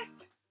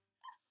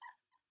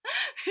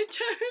めっち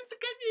ゃ難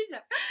しいじゃ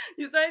ん。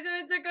いや、最初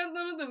めっちゃ簡単だ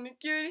ったのに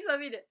急にサ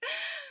ビで。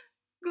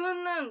こ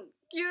んなん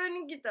急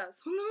に来た。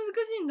そんな難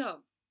しいんだ。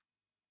あ、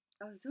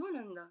そう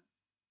なんだ。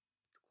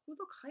こコー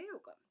ド変えよ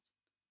うかな。こ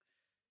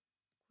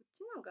っ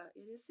ちの方がや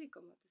りやすい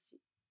かも、私。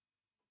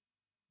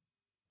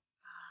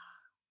あ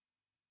あ、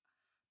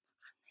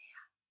わかんない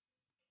や。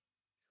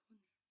そうね。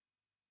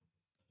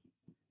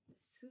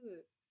す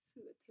ぐ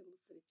手も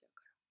つれちゃう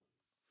から。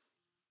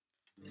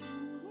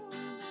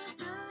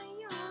太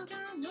陽が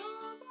昇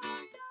っ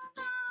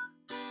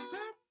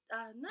た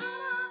らなら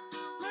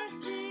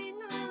街の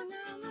名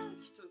前。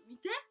ちょっと見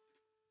て、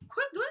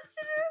これどうす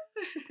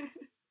る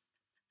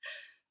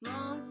も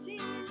し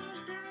太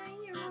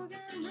陽が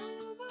昇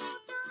っ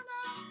たら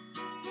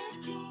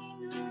街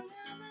の名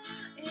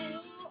前を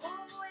覚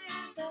え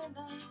た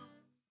ら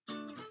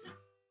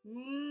み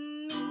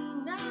ん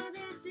なで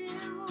手を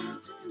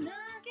つな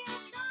げ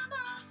たら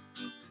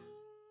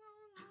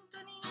本当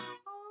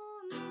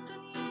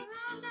に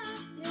笑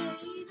って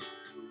いる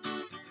の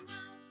かな。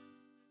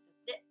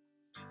だって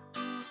た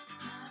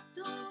と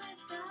え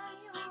太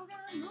陽が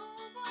昇っ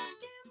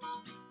ても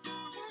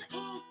泣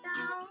いた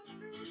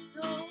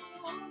人を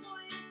覚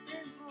えて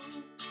も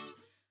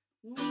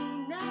み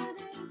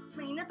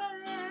んなパレ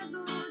ード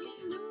に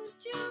夢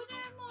中で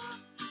も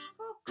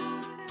心が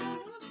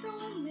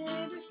求める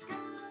光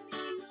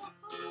の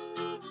方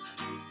に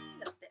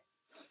だって。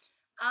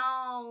あ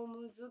ー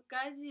難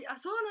しい。あ、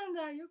そうなん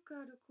だ。よく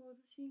あるコー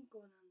ド進行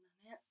なんだ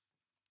ね。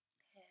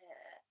へ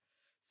え、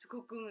す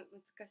ごく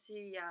難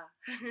しいや。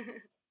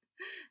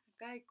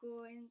赤い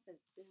公園だっ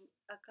て、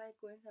赤い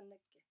公園さんだっ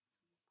け。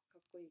か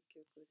っこいい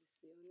曲で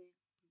すよね。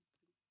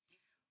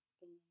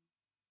本当に。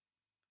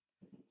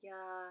いやー、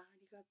あ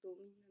りがとう、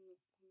みんなの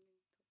コメント。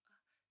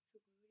あ、すご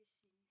い嬉しい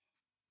ね。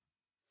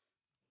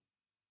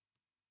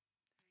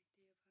大定番ソ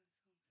ング。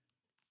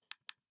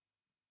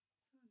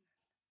そうなんだ。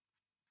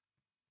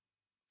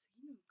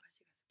次の歌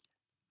詞が好き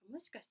だ。も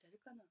しかしてあれ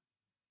かな。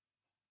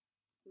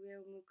上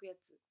を向くや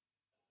つ。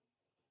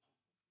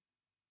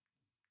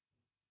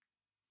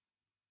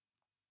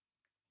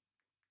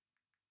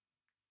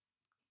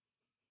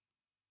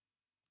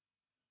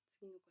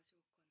次の歌詞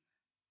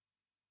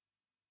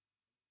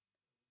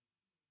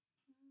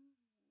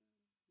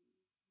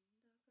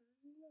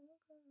わ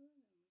かんない。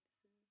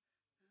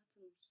夏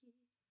の日、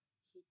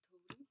一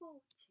人ぼ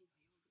っちの夜。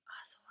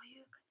あ、そうい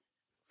う感じ。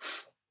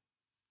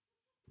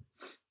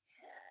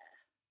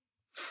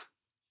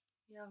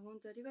いや、本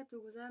当ありがと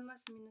うございま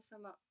す、皆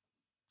様。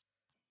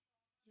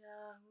いや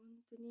ー、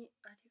本当に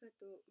ありが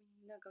とう。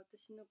なんか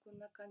私のこん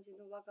な感じ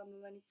のわがま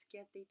まに付き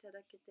合っていた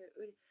だけて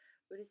嬉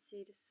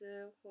しいで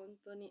す。本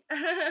当に。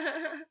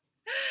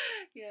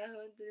いや、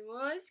本当に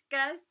もし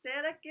かし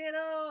てだけ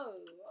ど、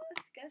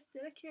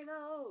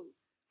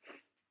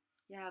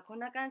いや、こん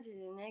な感じ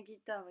でね、ギ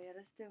ターをや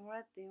らせても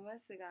らっていま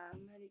すが、あ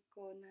んまり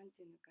こう、なん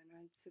ていうのか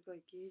な、すご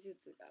い技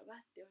術が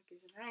わってわけ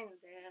じゃないの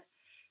で、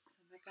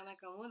なかな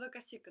かもどか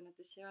しくなっ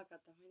てしまう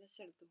方もいらっ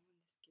しゃると思うん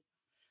ですけど、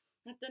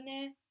また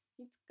ね、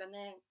いつか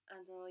ね、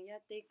や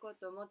っていこう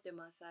と思って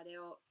ます。あれ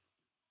を、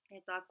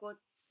アコー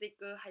スティッ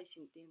ク配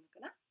信っていうのか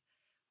な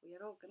をや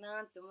ろうか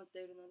なって思って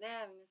いるので、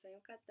皆さん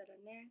よかったら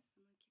ね、そ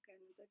の機会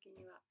の時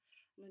には、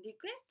リ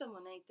クエストも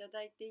ね、いた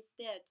だいてい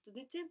て、ちょっと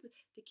で全部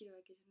できる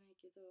わけじゃない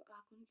けど、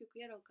あ、この曲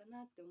やろうか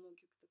なって思う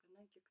曲とか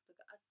何曲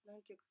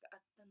かあ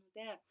ったの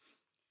で、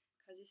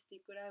カジステ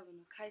ィックライブ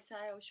の開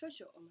催を少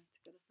々お待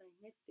ちください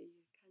ねってい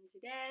う感じ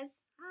です。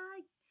は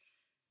い。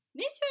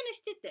練習に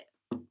してて。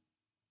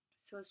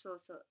そうそ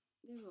うそう。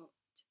でも、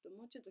ちょっと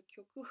もうちょっと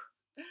曲をど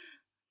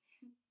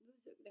う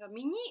しよう。だから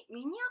ミニア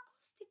コ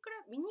ースティックラ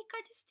イブ、ミニ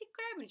カジスティッ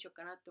クライブにしよう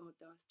かなって思っ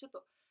てます。ちょっ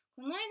と、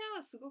この間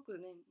はすごく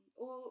ね、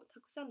た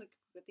くさんの曲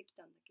ができ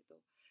たんだけど、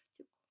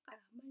今回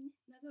はあんまりね、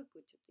長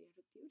くちょっとやる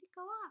っていうより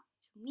かは、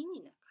ミ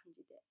ニな感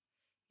じでやっ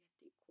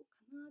ていこうか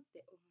なっ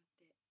て思っ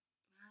て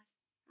ま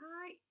す。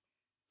はい。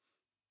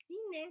いい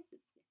ねって言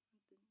って、本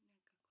当に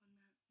なんかこん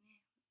なね、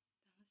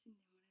楽しん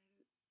でもらえ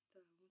ると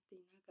は思って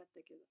いなかっ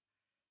たけど、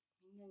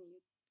みんなに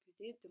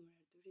言ってもら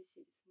えると嬉し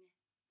いですね。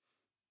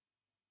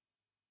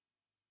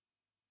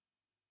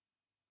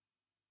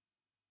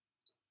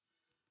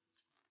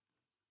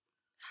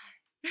は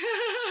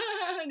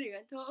い。ありが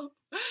とう。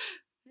あ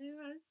り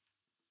がとうございます。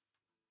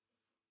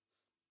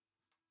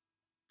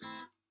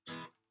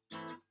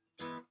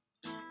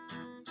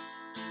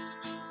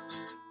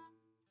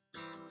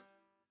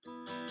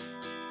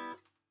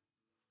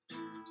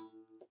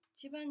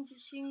一番自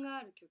信が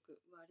ある曲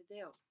はあれだ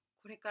よ。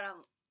これから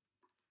も。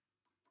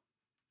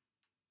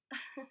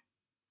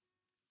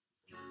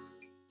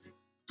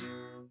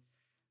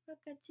分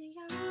かち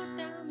合うた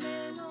め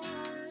の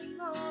愛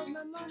を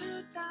守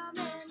るため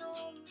の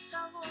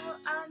歌を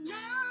あな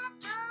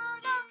た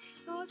が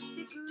そうし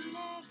てくれ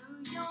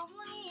るよう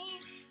に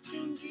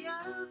信じ合う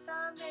た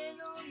め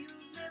の夢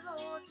を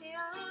出会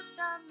う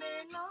ため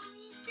の道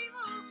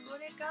をこ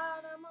れ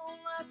からも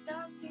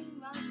私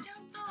はちゃ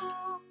んと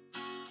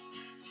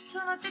育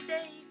てて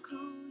いく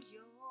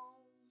よ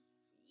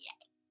イエ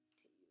イ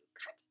っていう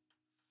感じ。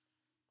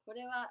こ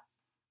れは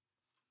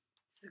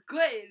す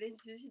ごい練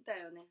習した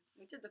よね。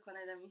ちょっとこの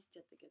間ミスっち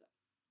ゃったけど。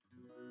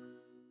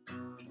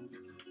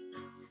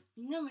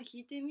みんなも弾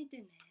いてみて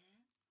ね。ギタ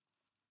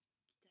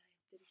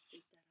ーやってる人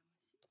いたらも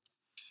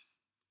し。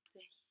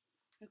ぜひ。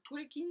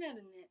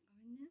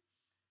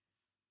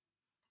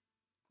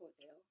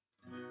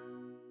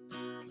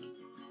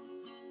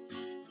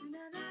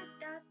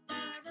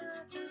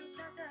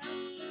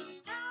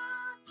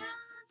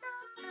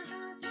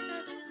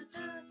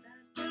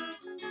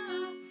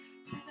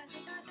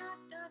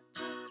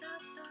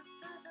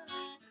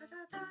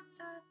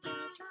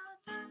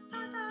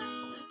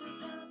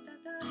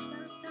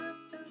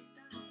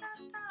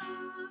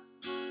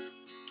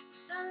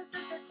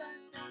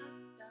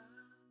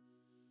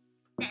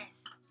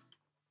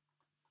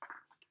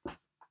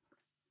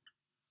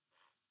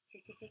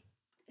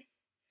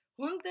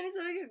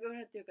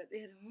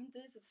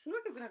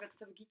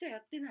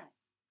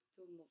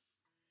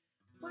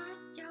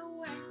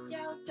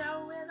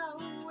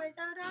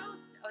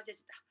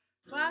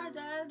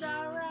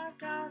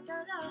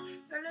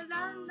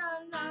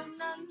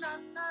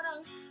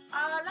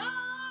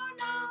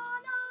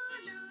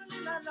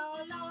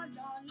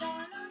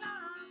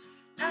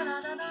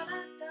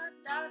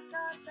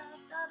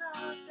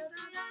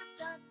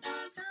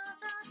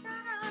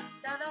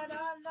ダララ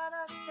ラ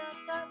ラダ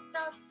ダ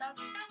ダダダ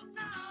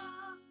ダ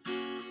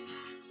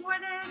Where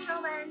the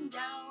going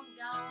down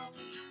down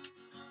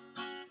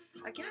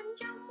I can't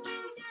jump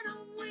when they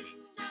don't win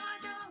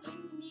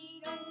don't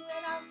need no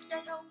way out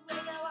they don't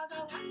way out go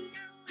on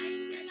down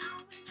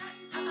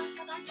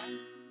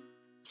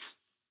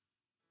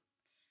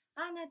あ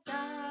なたが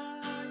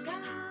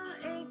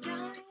笑顔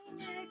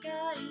に描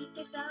いて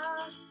た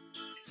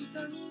人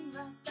に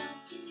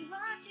私は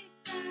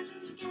近づ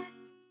け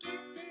て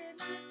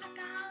まさか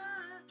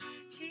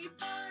失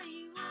敗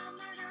はま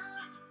だ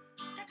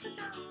たく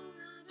さんあ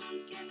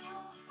るけど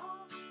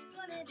そ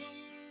れで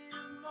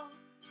も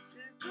少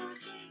し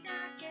だ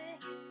け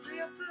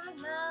強く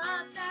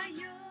なったよ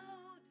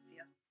です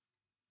よ。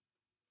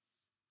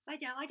わ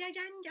じゃわじゃじ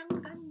ゃんじゃん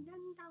かんじゃ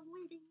んだん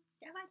ウィリン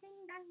じゃわじゃ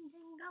んだんじゃ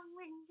んがんウ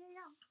ィンじゃ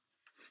よ。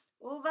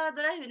オーバー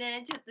ドライブ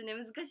ね、ちょっとね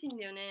難しいん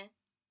だよね。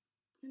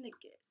なんだっ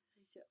け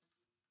最初。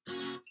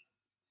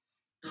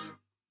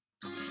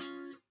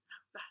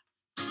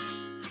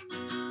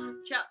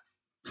チャ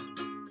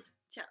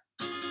チャ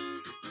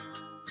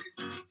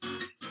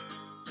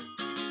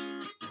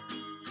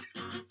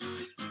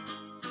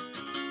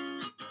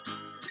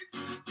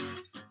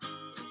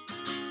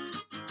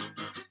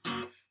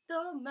止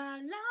ま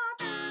らない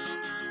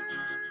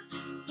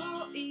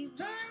恋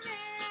バレ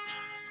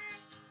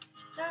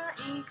退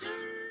屈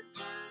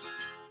なん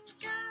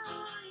か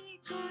追い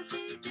越し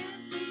て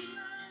しま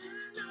う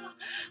の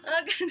あ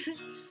かん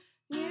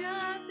苦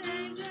手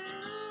じゃ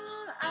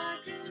ア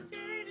クセ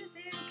ル世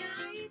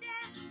界で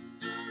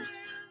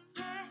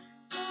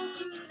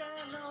僕ら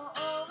のオ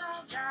ーバ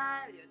ーダ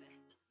イブよね。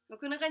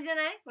こんな感じじゃな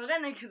い？わか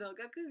んないけど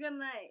楽譜が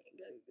ない。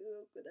楽譜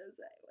をくだ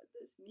さい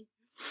私に。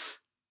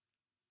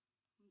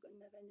こん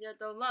な感じだ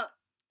と思う。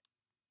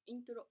イ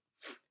ントロ。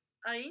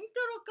あ、イント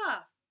ロ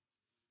か。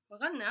わ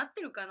かんない。合っ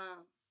てるか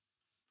な。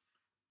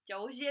じゃあ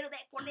教える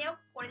ね。これよ。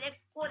これで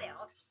こうだ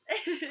よ。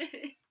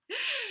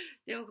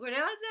でもこれ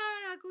はさ、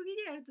アコギ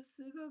でやると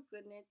すご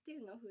くね、手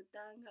の負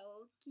担が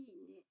大きい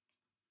ね。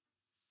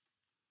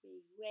ウェ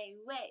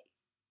イウェイウェイ。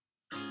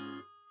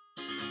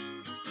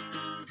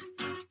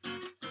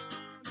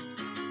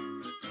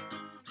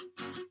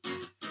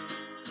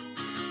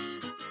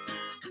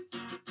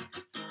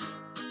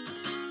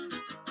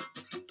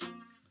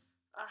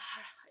あ、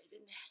入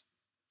るね。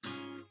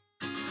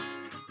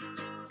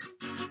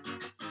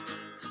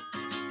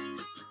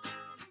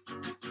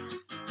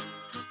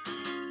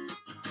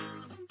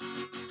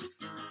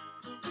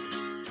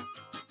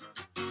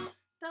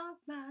止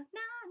まらな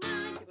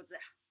いってことだ。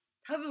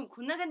多分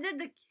こんな感じだっ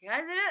た気が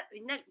する。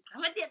みんな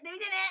頑張ってやってみ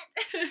て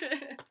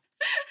ね。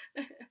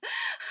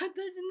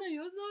私の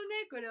予想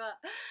ね、これは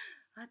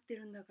合って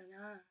るんだか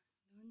な。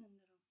どうなん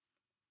だろ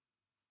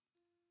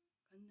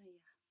う。わかんない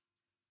や。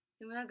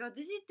でもなんか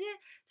私って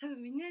多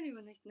分みんなより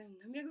もね、何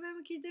百倍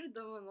も聞いてる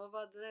と思うの、オー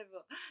バードライブ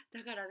を。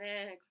だから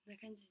ね、こんな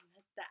感じに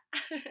なった。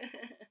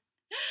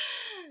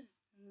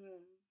う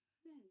ん。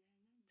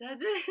雑で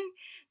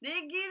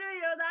きる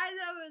よ、大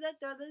丈夫。だっ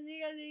て私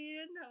ができ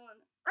るんだもん。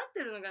合っ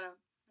てるのかな。よ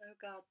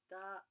かった。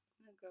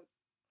なんか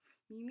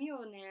耳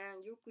をね、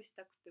良くし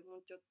たくても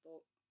うちょっ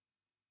と。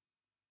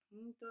イ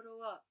ントロ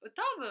は、多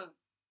分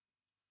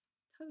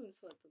そう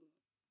だと思う。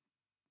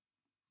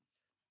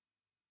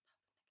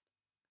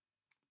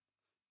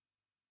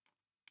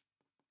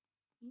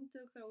イント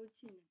ロからオ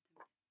チになっ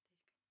たみた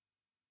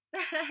い。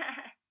確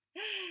かに。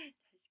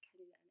確か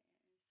にだね。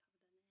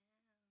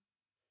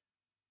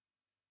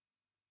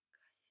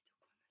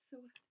そ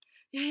うだね。歌詞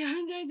とこんなすごい。いや、や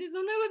めてやめて、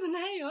そんなこと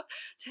ないよ。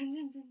全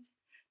然。そんな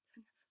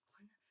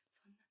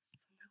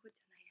こと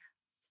じゃないや。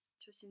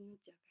調子に乗っ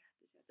ちゃうから。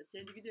私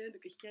やりくで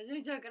とか弾き始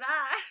めちゃうか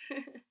ら。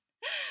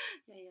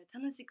いや、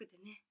楽しくて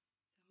ね。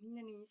みん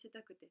なに見せ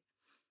たくて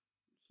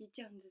弾い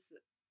ちゃうんです。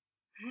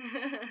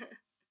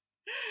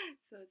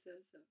そう。で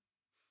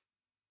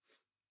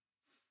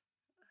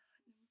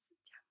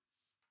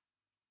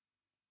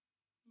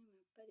も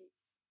やっぱり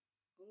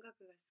音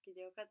楽が好き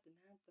でよかった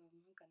なと思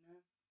うかな。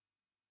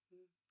う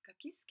ん。楽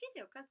器好き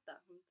でよかっ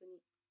た、本当に。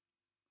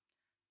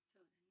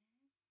そうだね。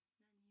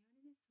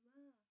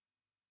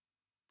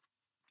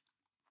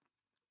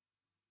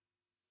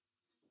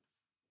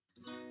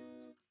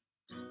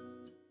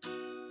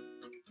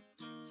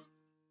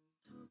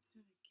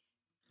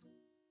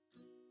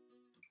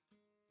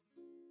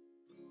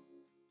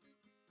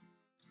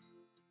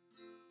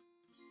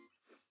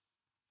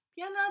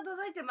ピアノは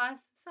届いてま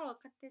す。さあ、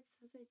買ったやつ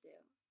届いた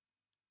よ。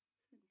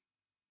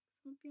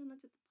そのピアノ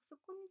ちょっとパ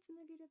ソコンにつ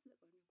なげるやつだ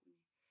からね、これね。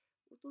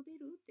音出る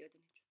って言われて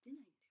ね、ちょっと出な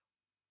いんだよ。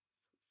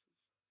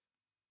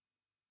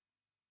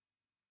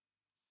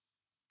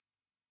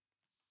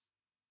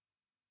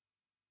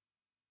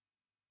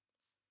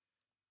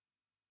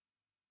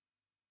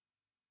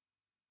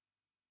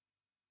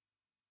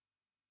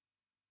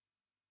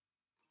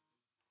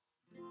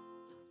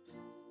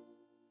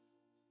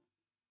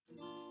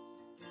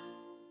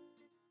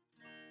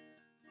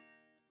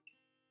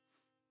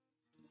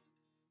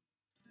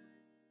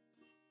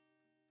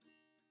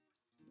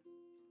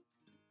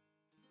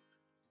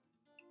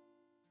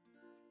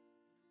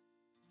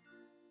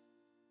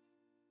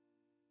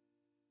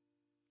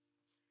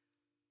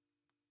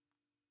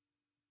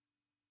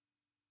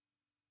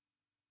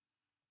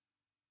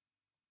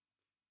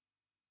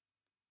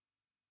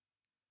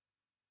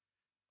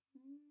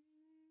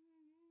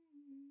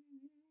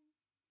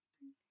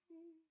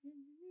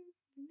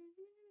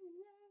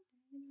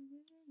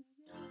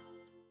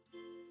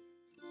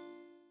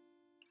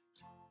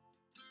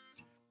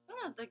何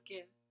だったっ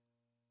け？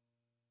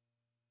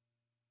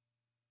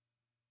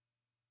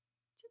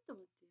ちょっと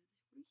待って、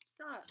私これ弾き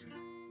たい。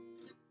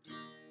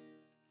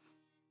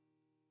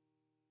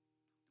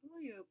ど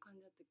ういう感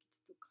じだったっけ？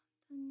ちょっと簡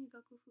単に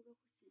楽譜が欲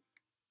しい。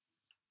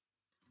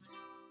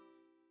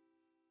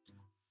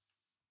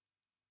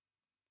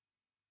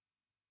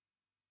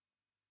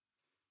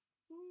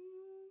どう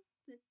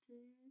やって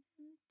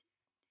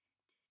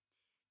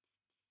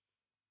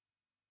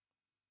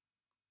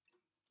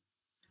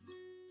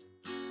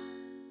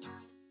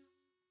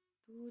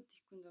弾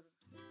くんだろう。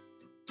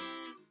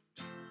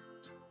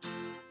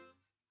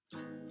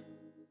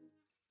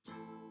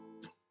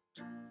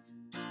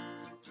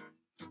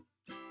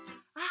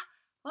あ、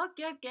オッ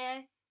ケーオッケー。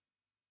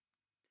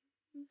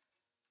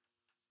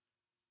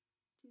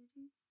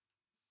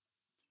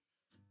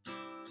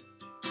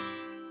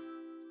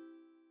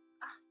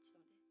あ、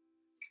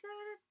ちょっと待っ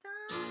て。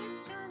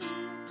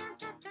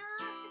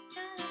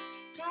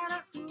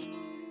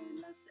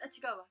あ、違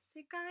うわ。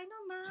世界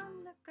の真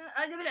ん中。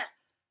あ、ダメだ。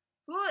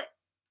おい。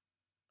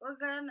わ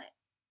からない。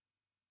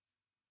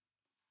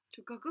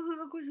楽譜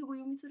がこれすごい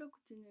読みづらく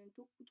てね、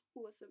ど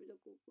こがサビだ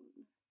かわからな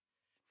い。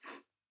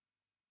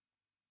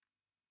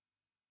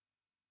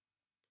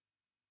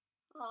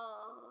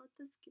あー、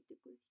助けて、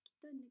これ弾き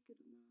たいんだけ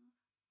どな。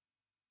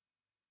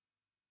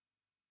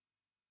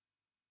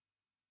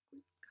こ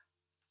れか。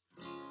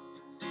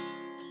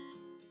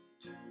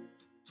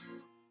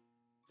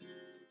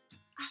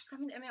あ、ダ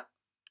メだ、やめよう。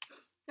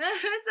サイル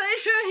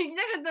ーム行き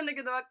たかったんだ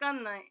けど、わか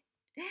んない。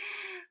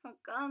わ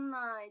かん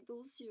ない。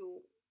どうしよ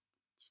う。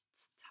ちょっ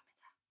とダメ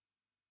だ。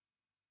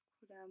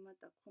これはま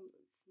た今度で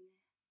すね。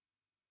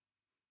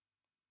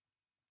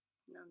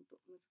なんと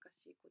難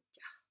しいこっち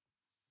ゃ。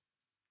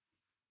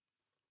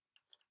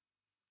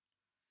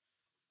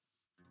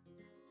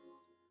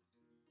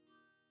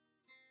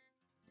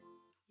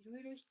いろ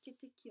いろ弾け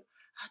てきよ。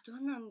あ、ど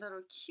うなんだろ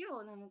う。器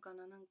用なのか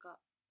な。なんか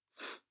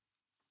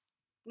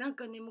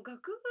ね、もう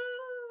楽譜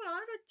はあ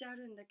るっちゃあ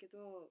るんだけ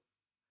ど、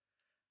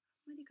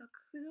あんまり楽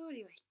譜通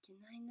りは弾け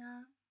ない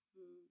な。う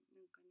ん、な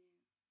んかね、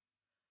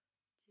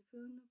自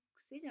分の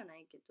癖じゃな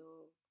いけ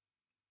ど、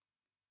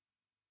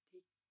ちょ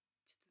っと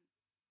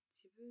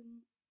自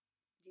分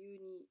流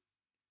に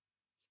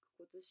弾く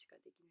ことしか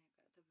できない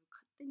から、多分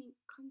勝手に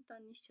簡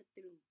単にしちゃっ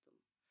てるんだと思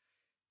う。そ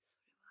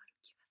れはある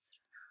気がす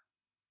るな。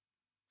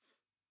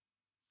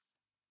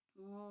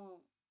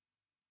もう、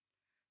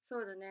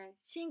そうだね。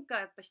進化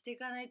やっぱしてい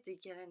かないとい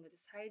けないので、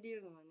サイリ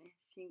ウムもね、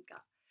進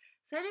化。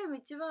サイリウム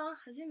一番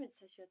初めて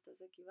最初やった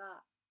時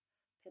は、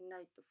ペンラ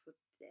イト振っ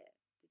て、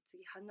で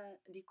次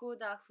リコー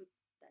ダー振っ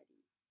たり、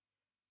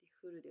で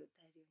フルで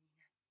歌えるように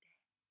なって、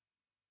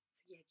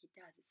次はギ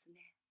ターです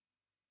ね。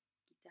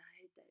ギターや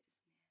りたいです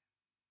ね。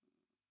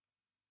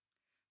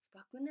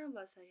バックナン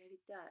バーさえやり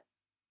たい。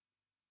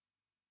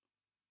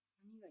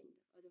何がいいん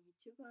だろう。あ、でも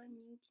一番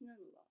人気な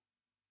のは、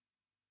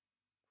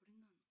これな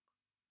のか。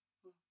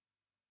あ、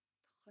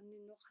高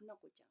根の花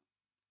子ちゃん。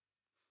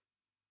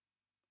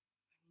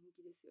人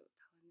気ですよ。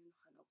高根の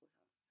花子さ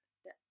ん。っ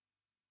て。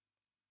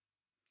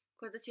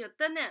これ私やっ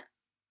たね。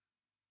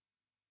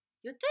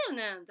やったよ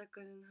ね。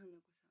高根の花子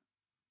さ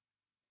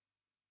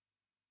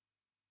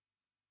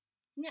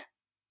ん。ね。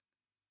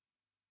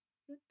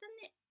やった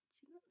ね。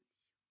違うでしょ。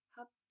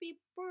ハッピー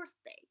バース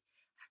デー。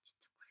あ、ちょ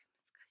っとこれ難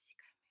しい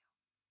からや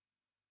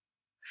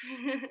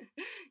めよう。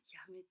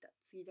やめた。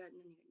次だ、何が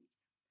いい？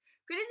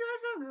クリスマ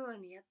スソングは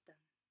ね、やったの。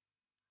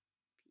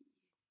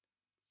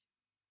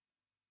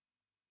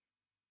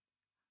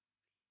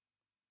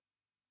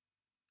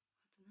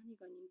あと何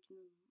が人気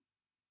なの？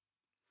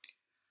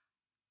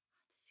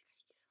私が弾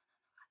けそうなの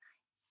がない。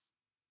ちょっと待ってね。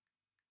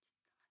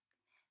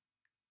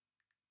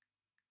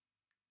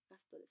ラ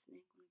ストです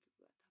ね、この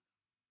曲は多分。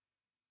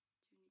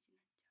12時になっちゃ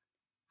うんで。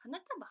花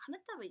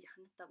束いいじゃん、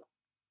花束。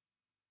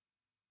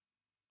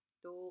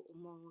どう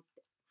思うっ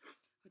て。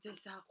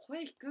私さ、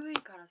声低い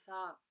から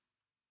さ、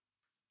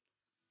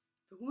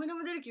どこまで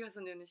も出る気がす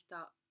るんだよね、下。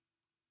わかんない。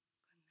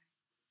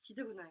聞い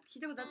たことない。聞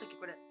いたことあったっけ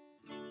これ。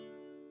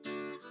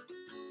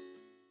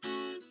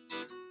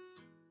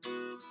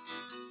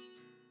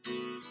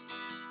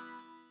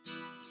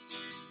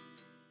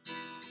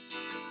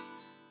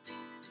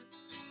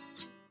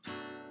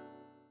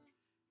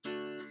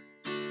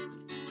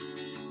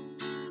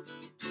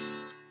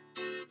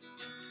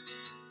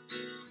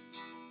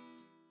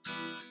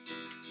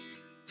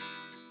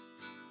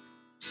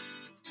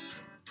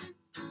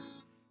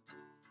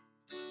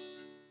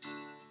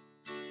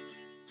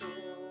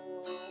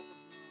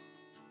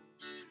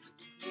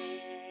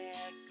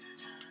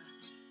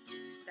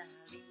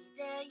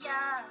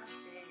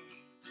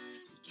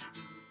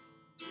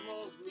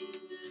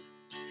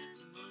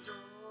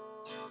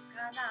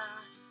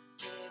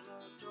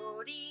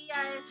とりあ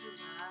えず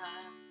は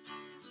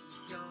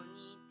一緒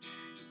に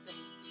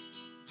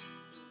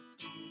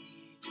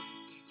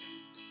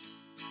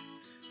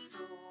そ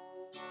う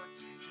だ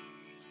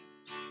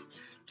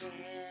けど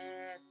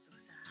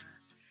さ、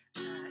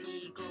最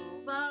後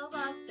は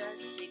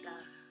私が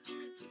言う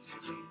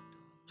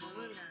と思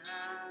うな。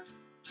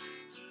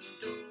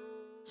どう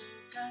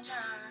かな。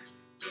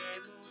で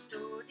もと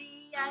り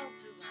あえ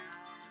ずは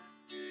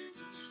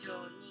一緒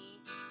に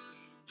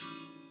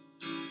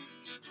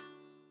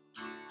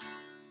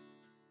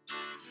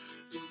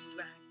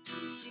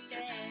して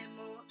も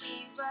言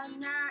わ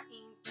ない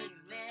んだよ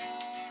ね。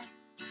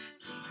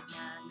知ら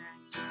な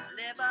け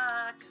れば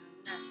悲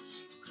し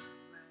く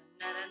は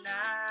なら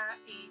ない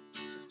で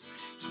しょ。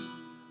信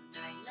用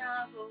ないな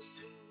僕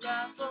は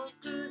僕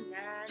な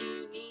り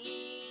に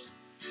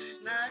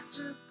まっす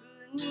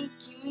ぐに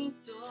君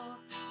と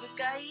向か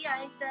い合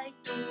いたい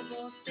と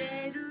思って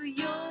る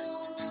よ。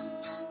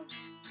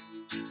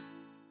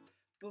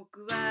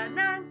僕は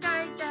何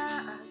回だ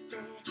って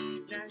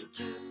何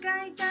十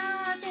回だ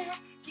って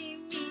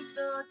君と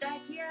抱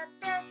き合っ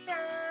てて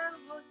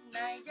僕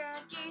ないで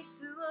キ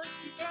スを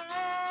して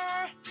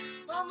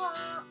思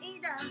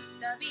い出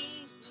すた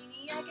び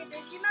に焼け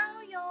てしま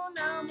うよう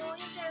な思い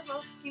出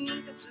を君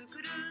と作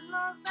る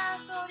のさ。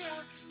そり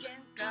ゃ喧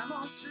嘩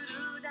もする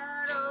だ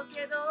ろう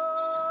けど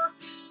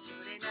そ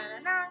れな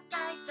ら何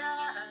回だ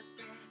っ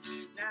て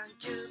何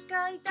十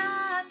回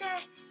だって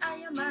謝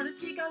る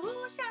しか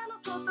うしゃの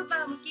言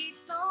葉もきっ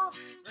と忘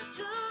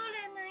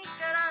れない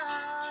か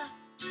ら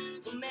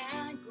ごめ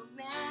んご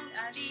めん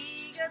あ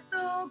りが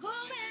とうご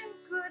めん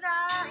く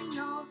らい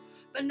の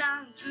バ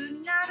ランス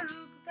になる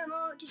か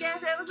も危険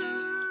性を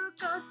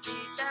少し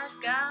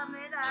高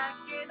めだ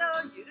けど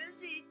許し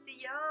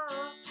てよ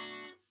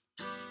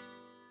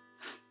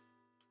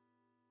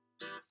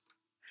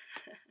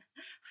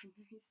鼻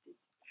水出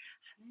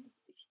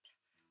てきた。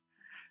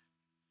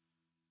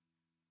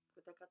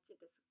こたかち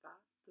ですか？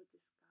どうで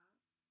すか？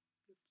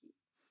雪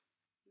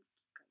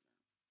かな。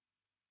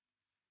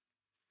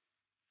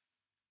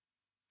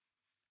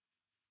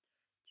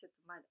ちょっ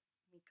とまだ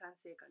未完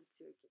成感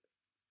強いけど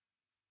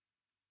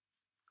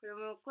これ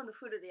も今度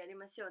フルでやり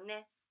ましょう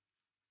ね。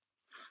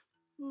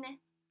ね。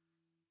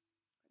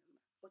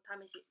お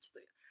試しち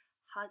ょっと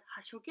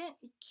初見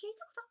聞い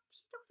たこと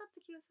あっ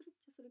た気がするっ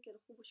ちゃするけど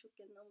ほぼ初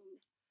見なもん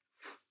ね。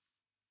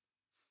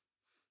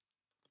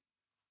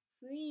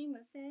すいま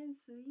せんあ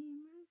りが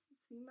と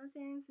うすいませ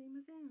んぐ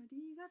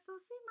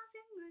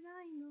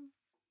らいの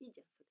いい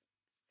じゃんそれ。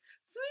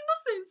すいま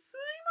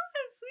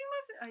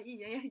せんあいい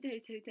ややりた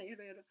いや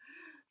ろう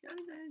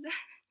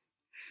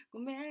ご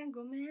めんあ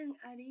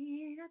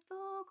りがと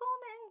うご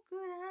めん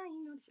くらい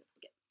のでしょ。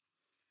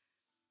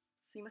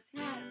すいませ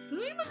んあ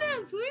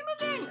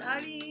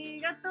り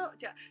がとう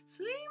じゃあ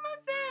すいま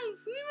せ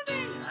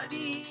んあ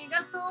り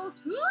がとう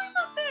すい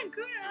ません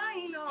くら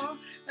いの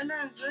バ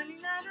ランスに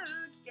なる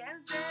危険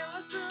性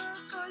は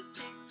少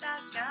し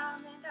高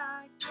め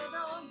だけ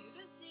ど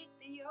許し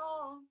て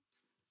よ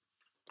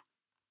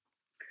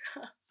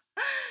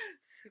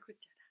すごい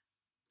ちゃだ。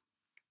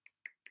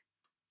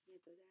あり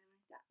がとうございま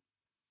した。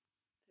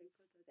という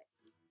ことで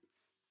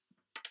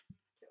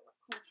今日は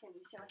この件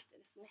にしまして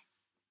ですね。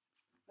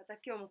また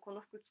今日もこ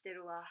の服着て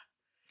るわ。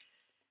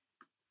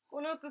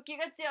この服着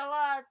がちや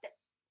わーって。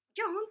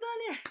今日本当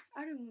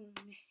はね、あるもの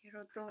をね、や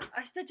ろうと思う。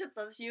明日ちょっ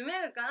と私夢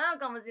が叶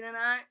うかもしれ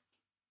ない。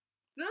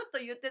ずっ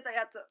と言ってた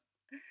やつ。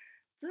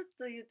私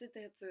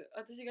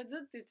がず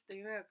っと言ってた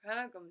夢が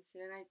叶うかもし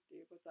れないって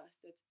いうことは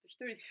明日ちょっと一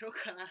人でやろう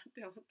かなっ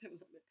て思って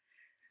るので。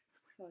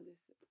そうで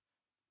す。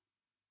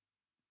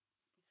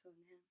そう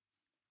ね。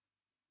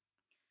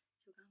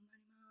頑張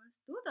りま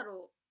す。どうだ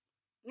ろう。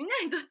みんな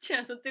にどっち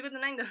はとってこと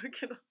ないんだろう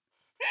けど。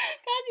家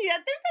事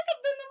やってみたか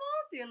ったんだ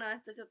もんっていうのは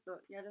明日ちょっ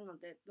とやるの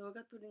で動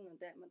画撮るの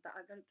でまた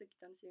上がるとき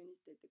楽しみに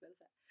していてくだ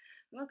さい。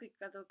うまくいく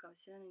かどうかは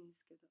知らないんで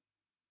すけど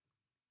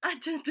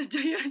ちょっと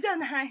女優じゃ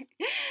ない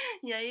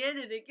いや家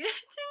でできる違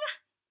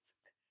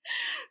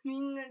う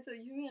みんなそう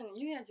夢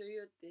や女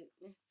優って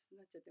ねな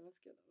っちゃってます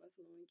けど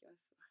そのままいきま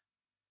すわ。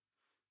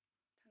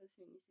楽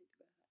しみにしていて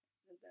くださ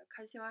い。だか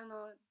ら柏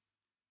の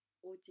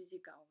おうち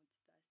時間をちょ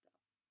っと明日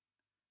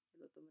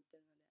やろうと思っ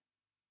てるので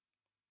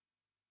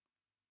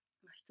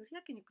一人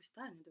焼肉し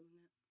たいね。でも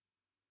ね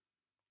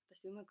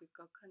私うまくいく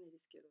かわかんないで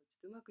すけどち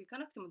ょっとうまくいか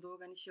なくても動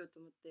画にしようと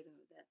思っている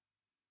ので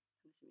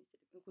楽しみにして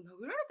る。これ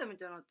殴られたみ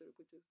たいになってる。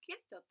こっち切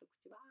れちゃった。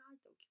口バーっ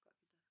て大きく開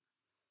けたら。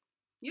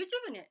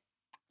YouTube ね、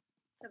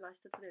多分明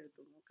日撮れる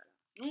と思うから。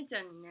姉ち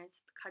ゃんにね、ち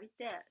ょっと借り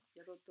てや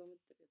ろうと思っ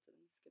てるやつな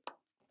んですけど、ち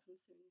ょっと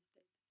楽しみにした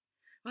い。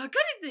分か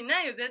る人い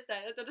ないよ、絶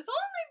対。だってそんない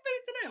っぱい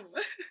言ってないもん。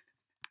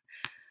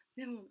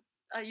でも、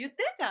言っ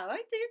てるか、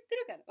割と言って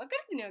るから。分か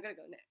る人には分かる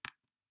からね。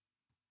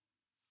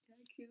いや、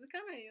気づ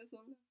かないよ、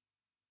そんな。だ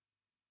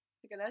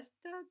から明日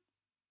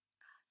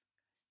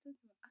でも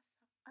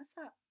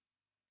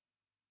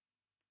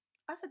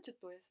朝ちょっ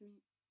とお休み。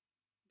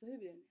土曜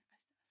日だよね。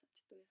明日朝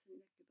ちょっとお休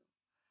みだけ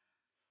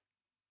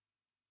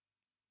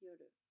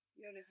ど。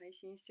夜配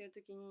信してる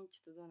ときに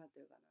ちょっとどうなって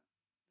るかな。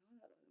どう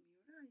だろう。でも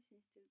夜配信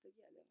してるとき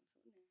はでも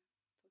そうね。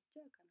撮っち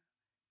ゃうかな。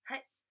は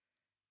い。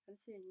楽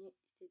しみにし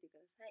ていてく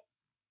ださい。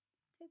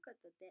というこ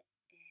とで、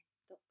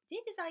ジ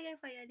ージさん、やい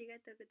ファイありが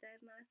とうござい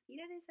ます。イ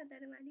ラレンさん、だ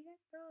るまありが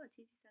とう。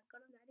ジージさん、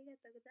コロナありが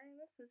とうござい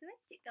ます。スズメ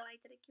ッチ、かわいい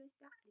ただきまし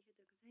た。ありがと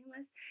うございま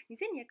す。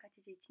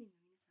2281人の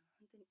皆さん、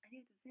本当にあ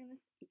りがとうございま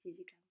す。1時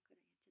間くらいやっちゃ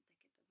ったけど、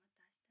ま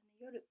た明日の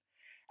夜。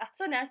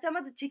そうね、明日ま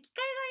ずチェキ会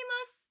がありま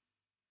す。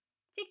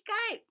チェキ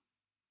会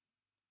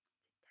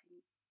絶対に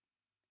見て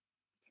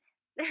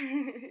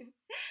ね。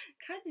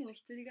家事の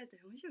一人語り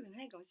面白く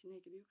ないかもしれ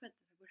ないけど、よかったら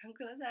ご覧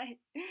ください。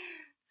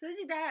そ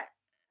して、明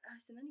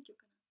日何着よう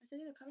かな。明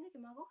日髪の毛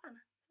孫か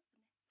な。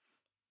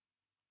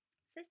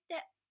そし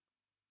て、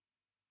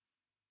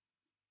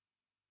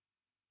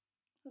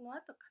その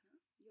後かな、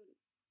夜、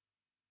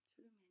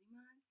それも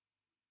やります。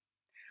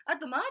あ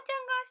と、まーちゃん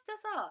が明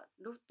日さ、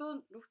ロフ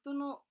ト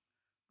の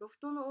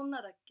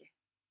女だっけ？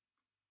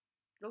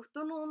ロフ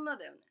トの女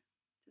だよね。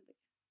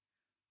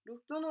ロ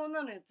フトの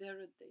女のやつや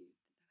るって言ってな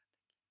かっ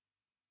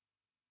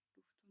たっ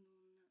け？ロフトの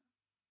女。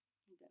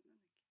みたいな、な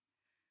んだっけ？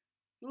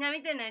みんな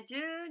見てね、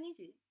12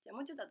時？じゃあ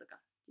もうちょっと後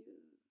か。13時くらい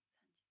から。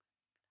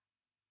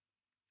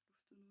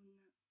ロフトの女。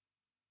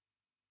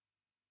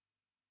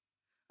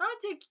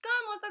チェキ会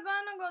また買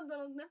えなかった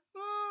のね。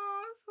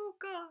そう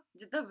か。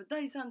じゃあ多分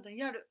第3弾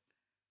やる。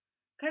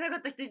買えなか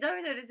った人いた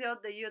みたいですよ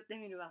って言って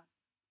みるわ。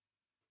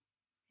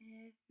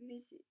嬉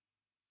しい。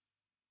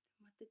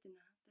待ってて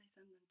な。第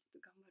3弾ちょっと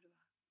頑張る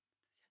わ。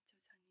社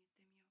長さんに言って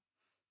みよ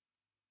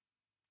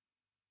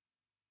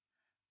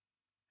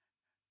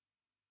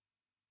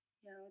う。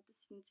いや、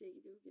私の正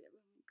義でよけれ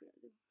ばいくら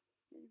でも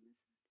やりま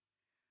す。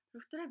ロ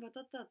フトライブ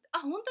当たったって。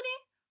本当に？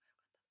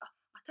当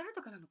たる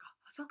とかなのか。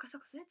そうか、そ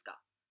ういうやつか。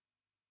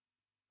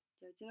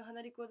じゃあ、うちの花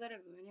リコーダーラ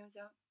イブ間に合う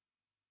じゃん。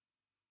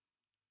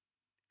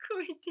ク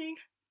オリティ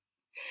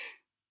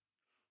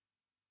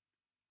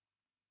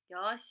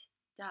が。よし。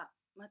じゃあ、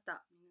ま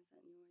た皆さ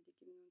んにお会いで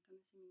きるのを楽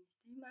しみにし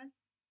ています。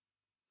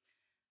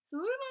す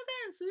いま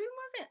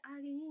せん。あ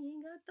り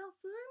がとう。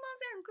すいま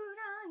せんく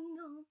らい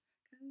の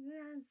カング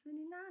ラス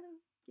にな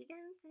る危険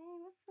性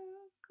は少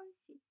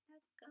し高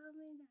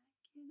めだ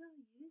けど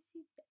許し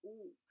て。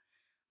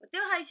お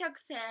手を拝借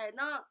せー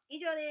の。以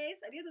上で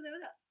す。ありがとうござい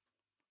ました。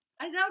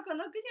明日はこ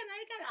の句じゃな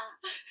いから。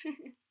こ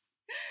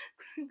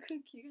の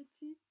句気が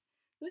ち。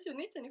どうしよう、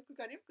姉ちゃんに服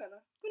借りようか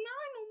な。服ない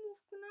の？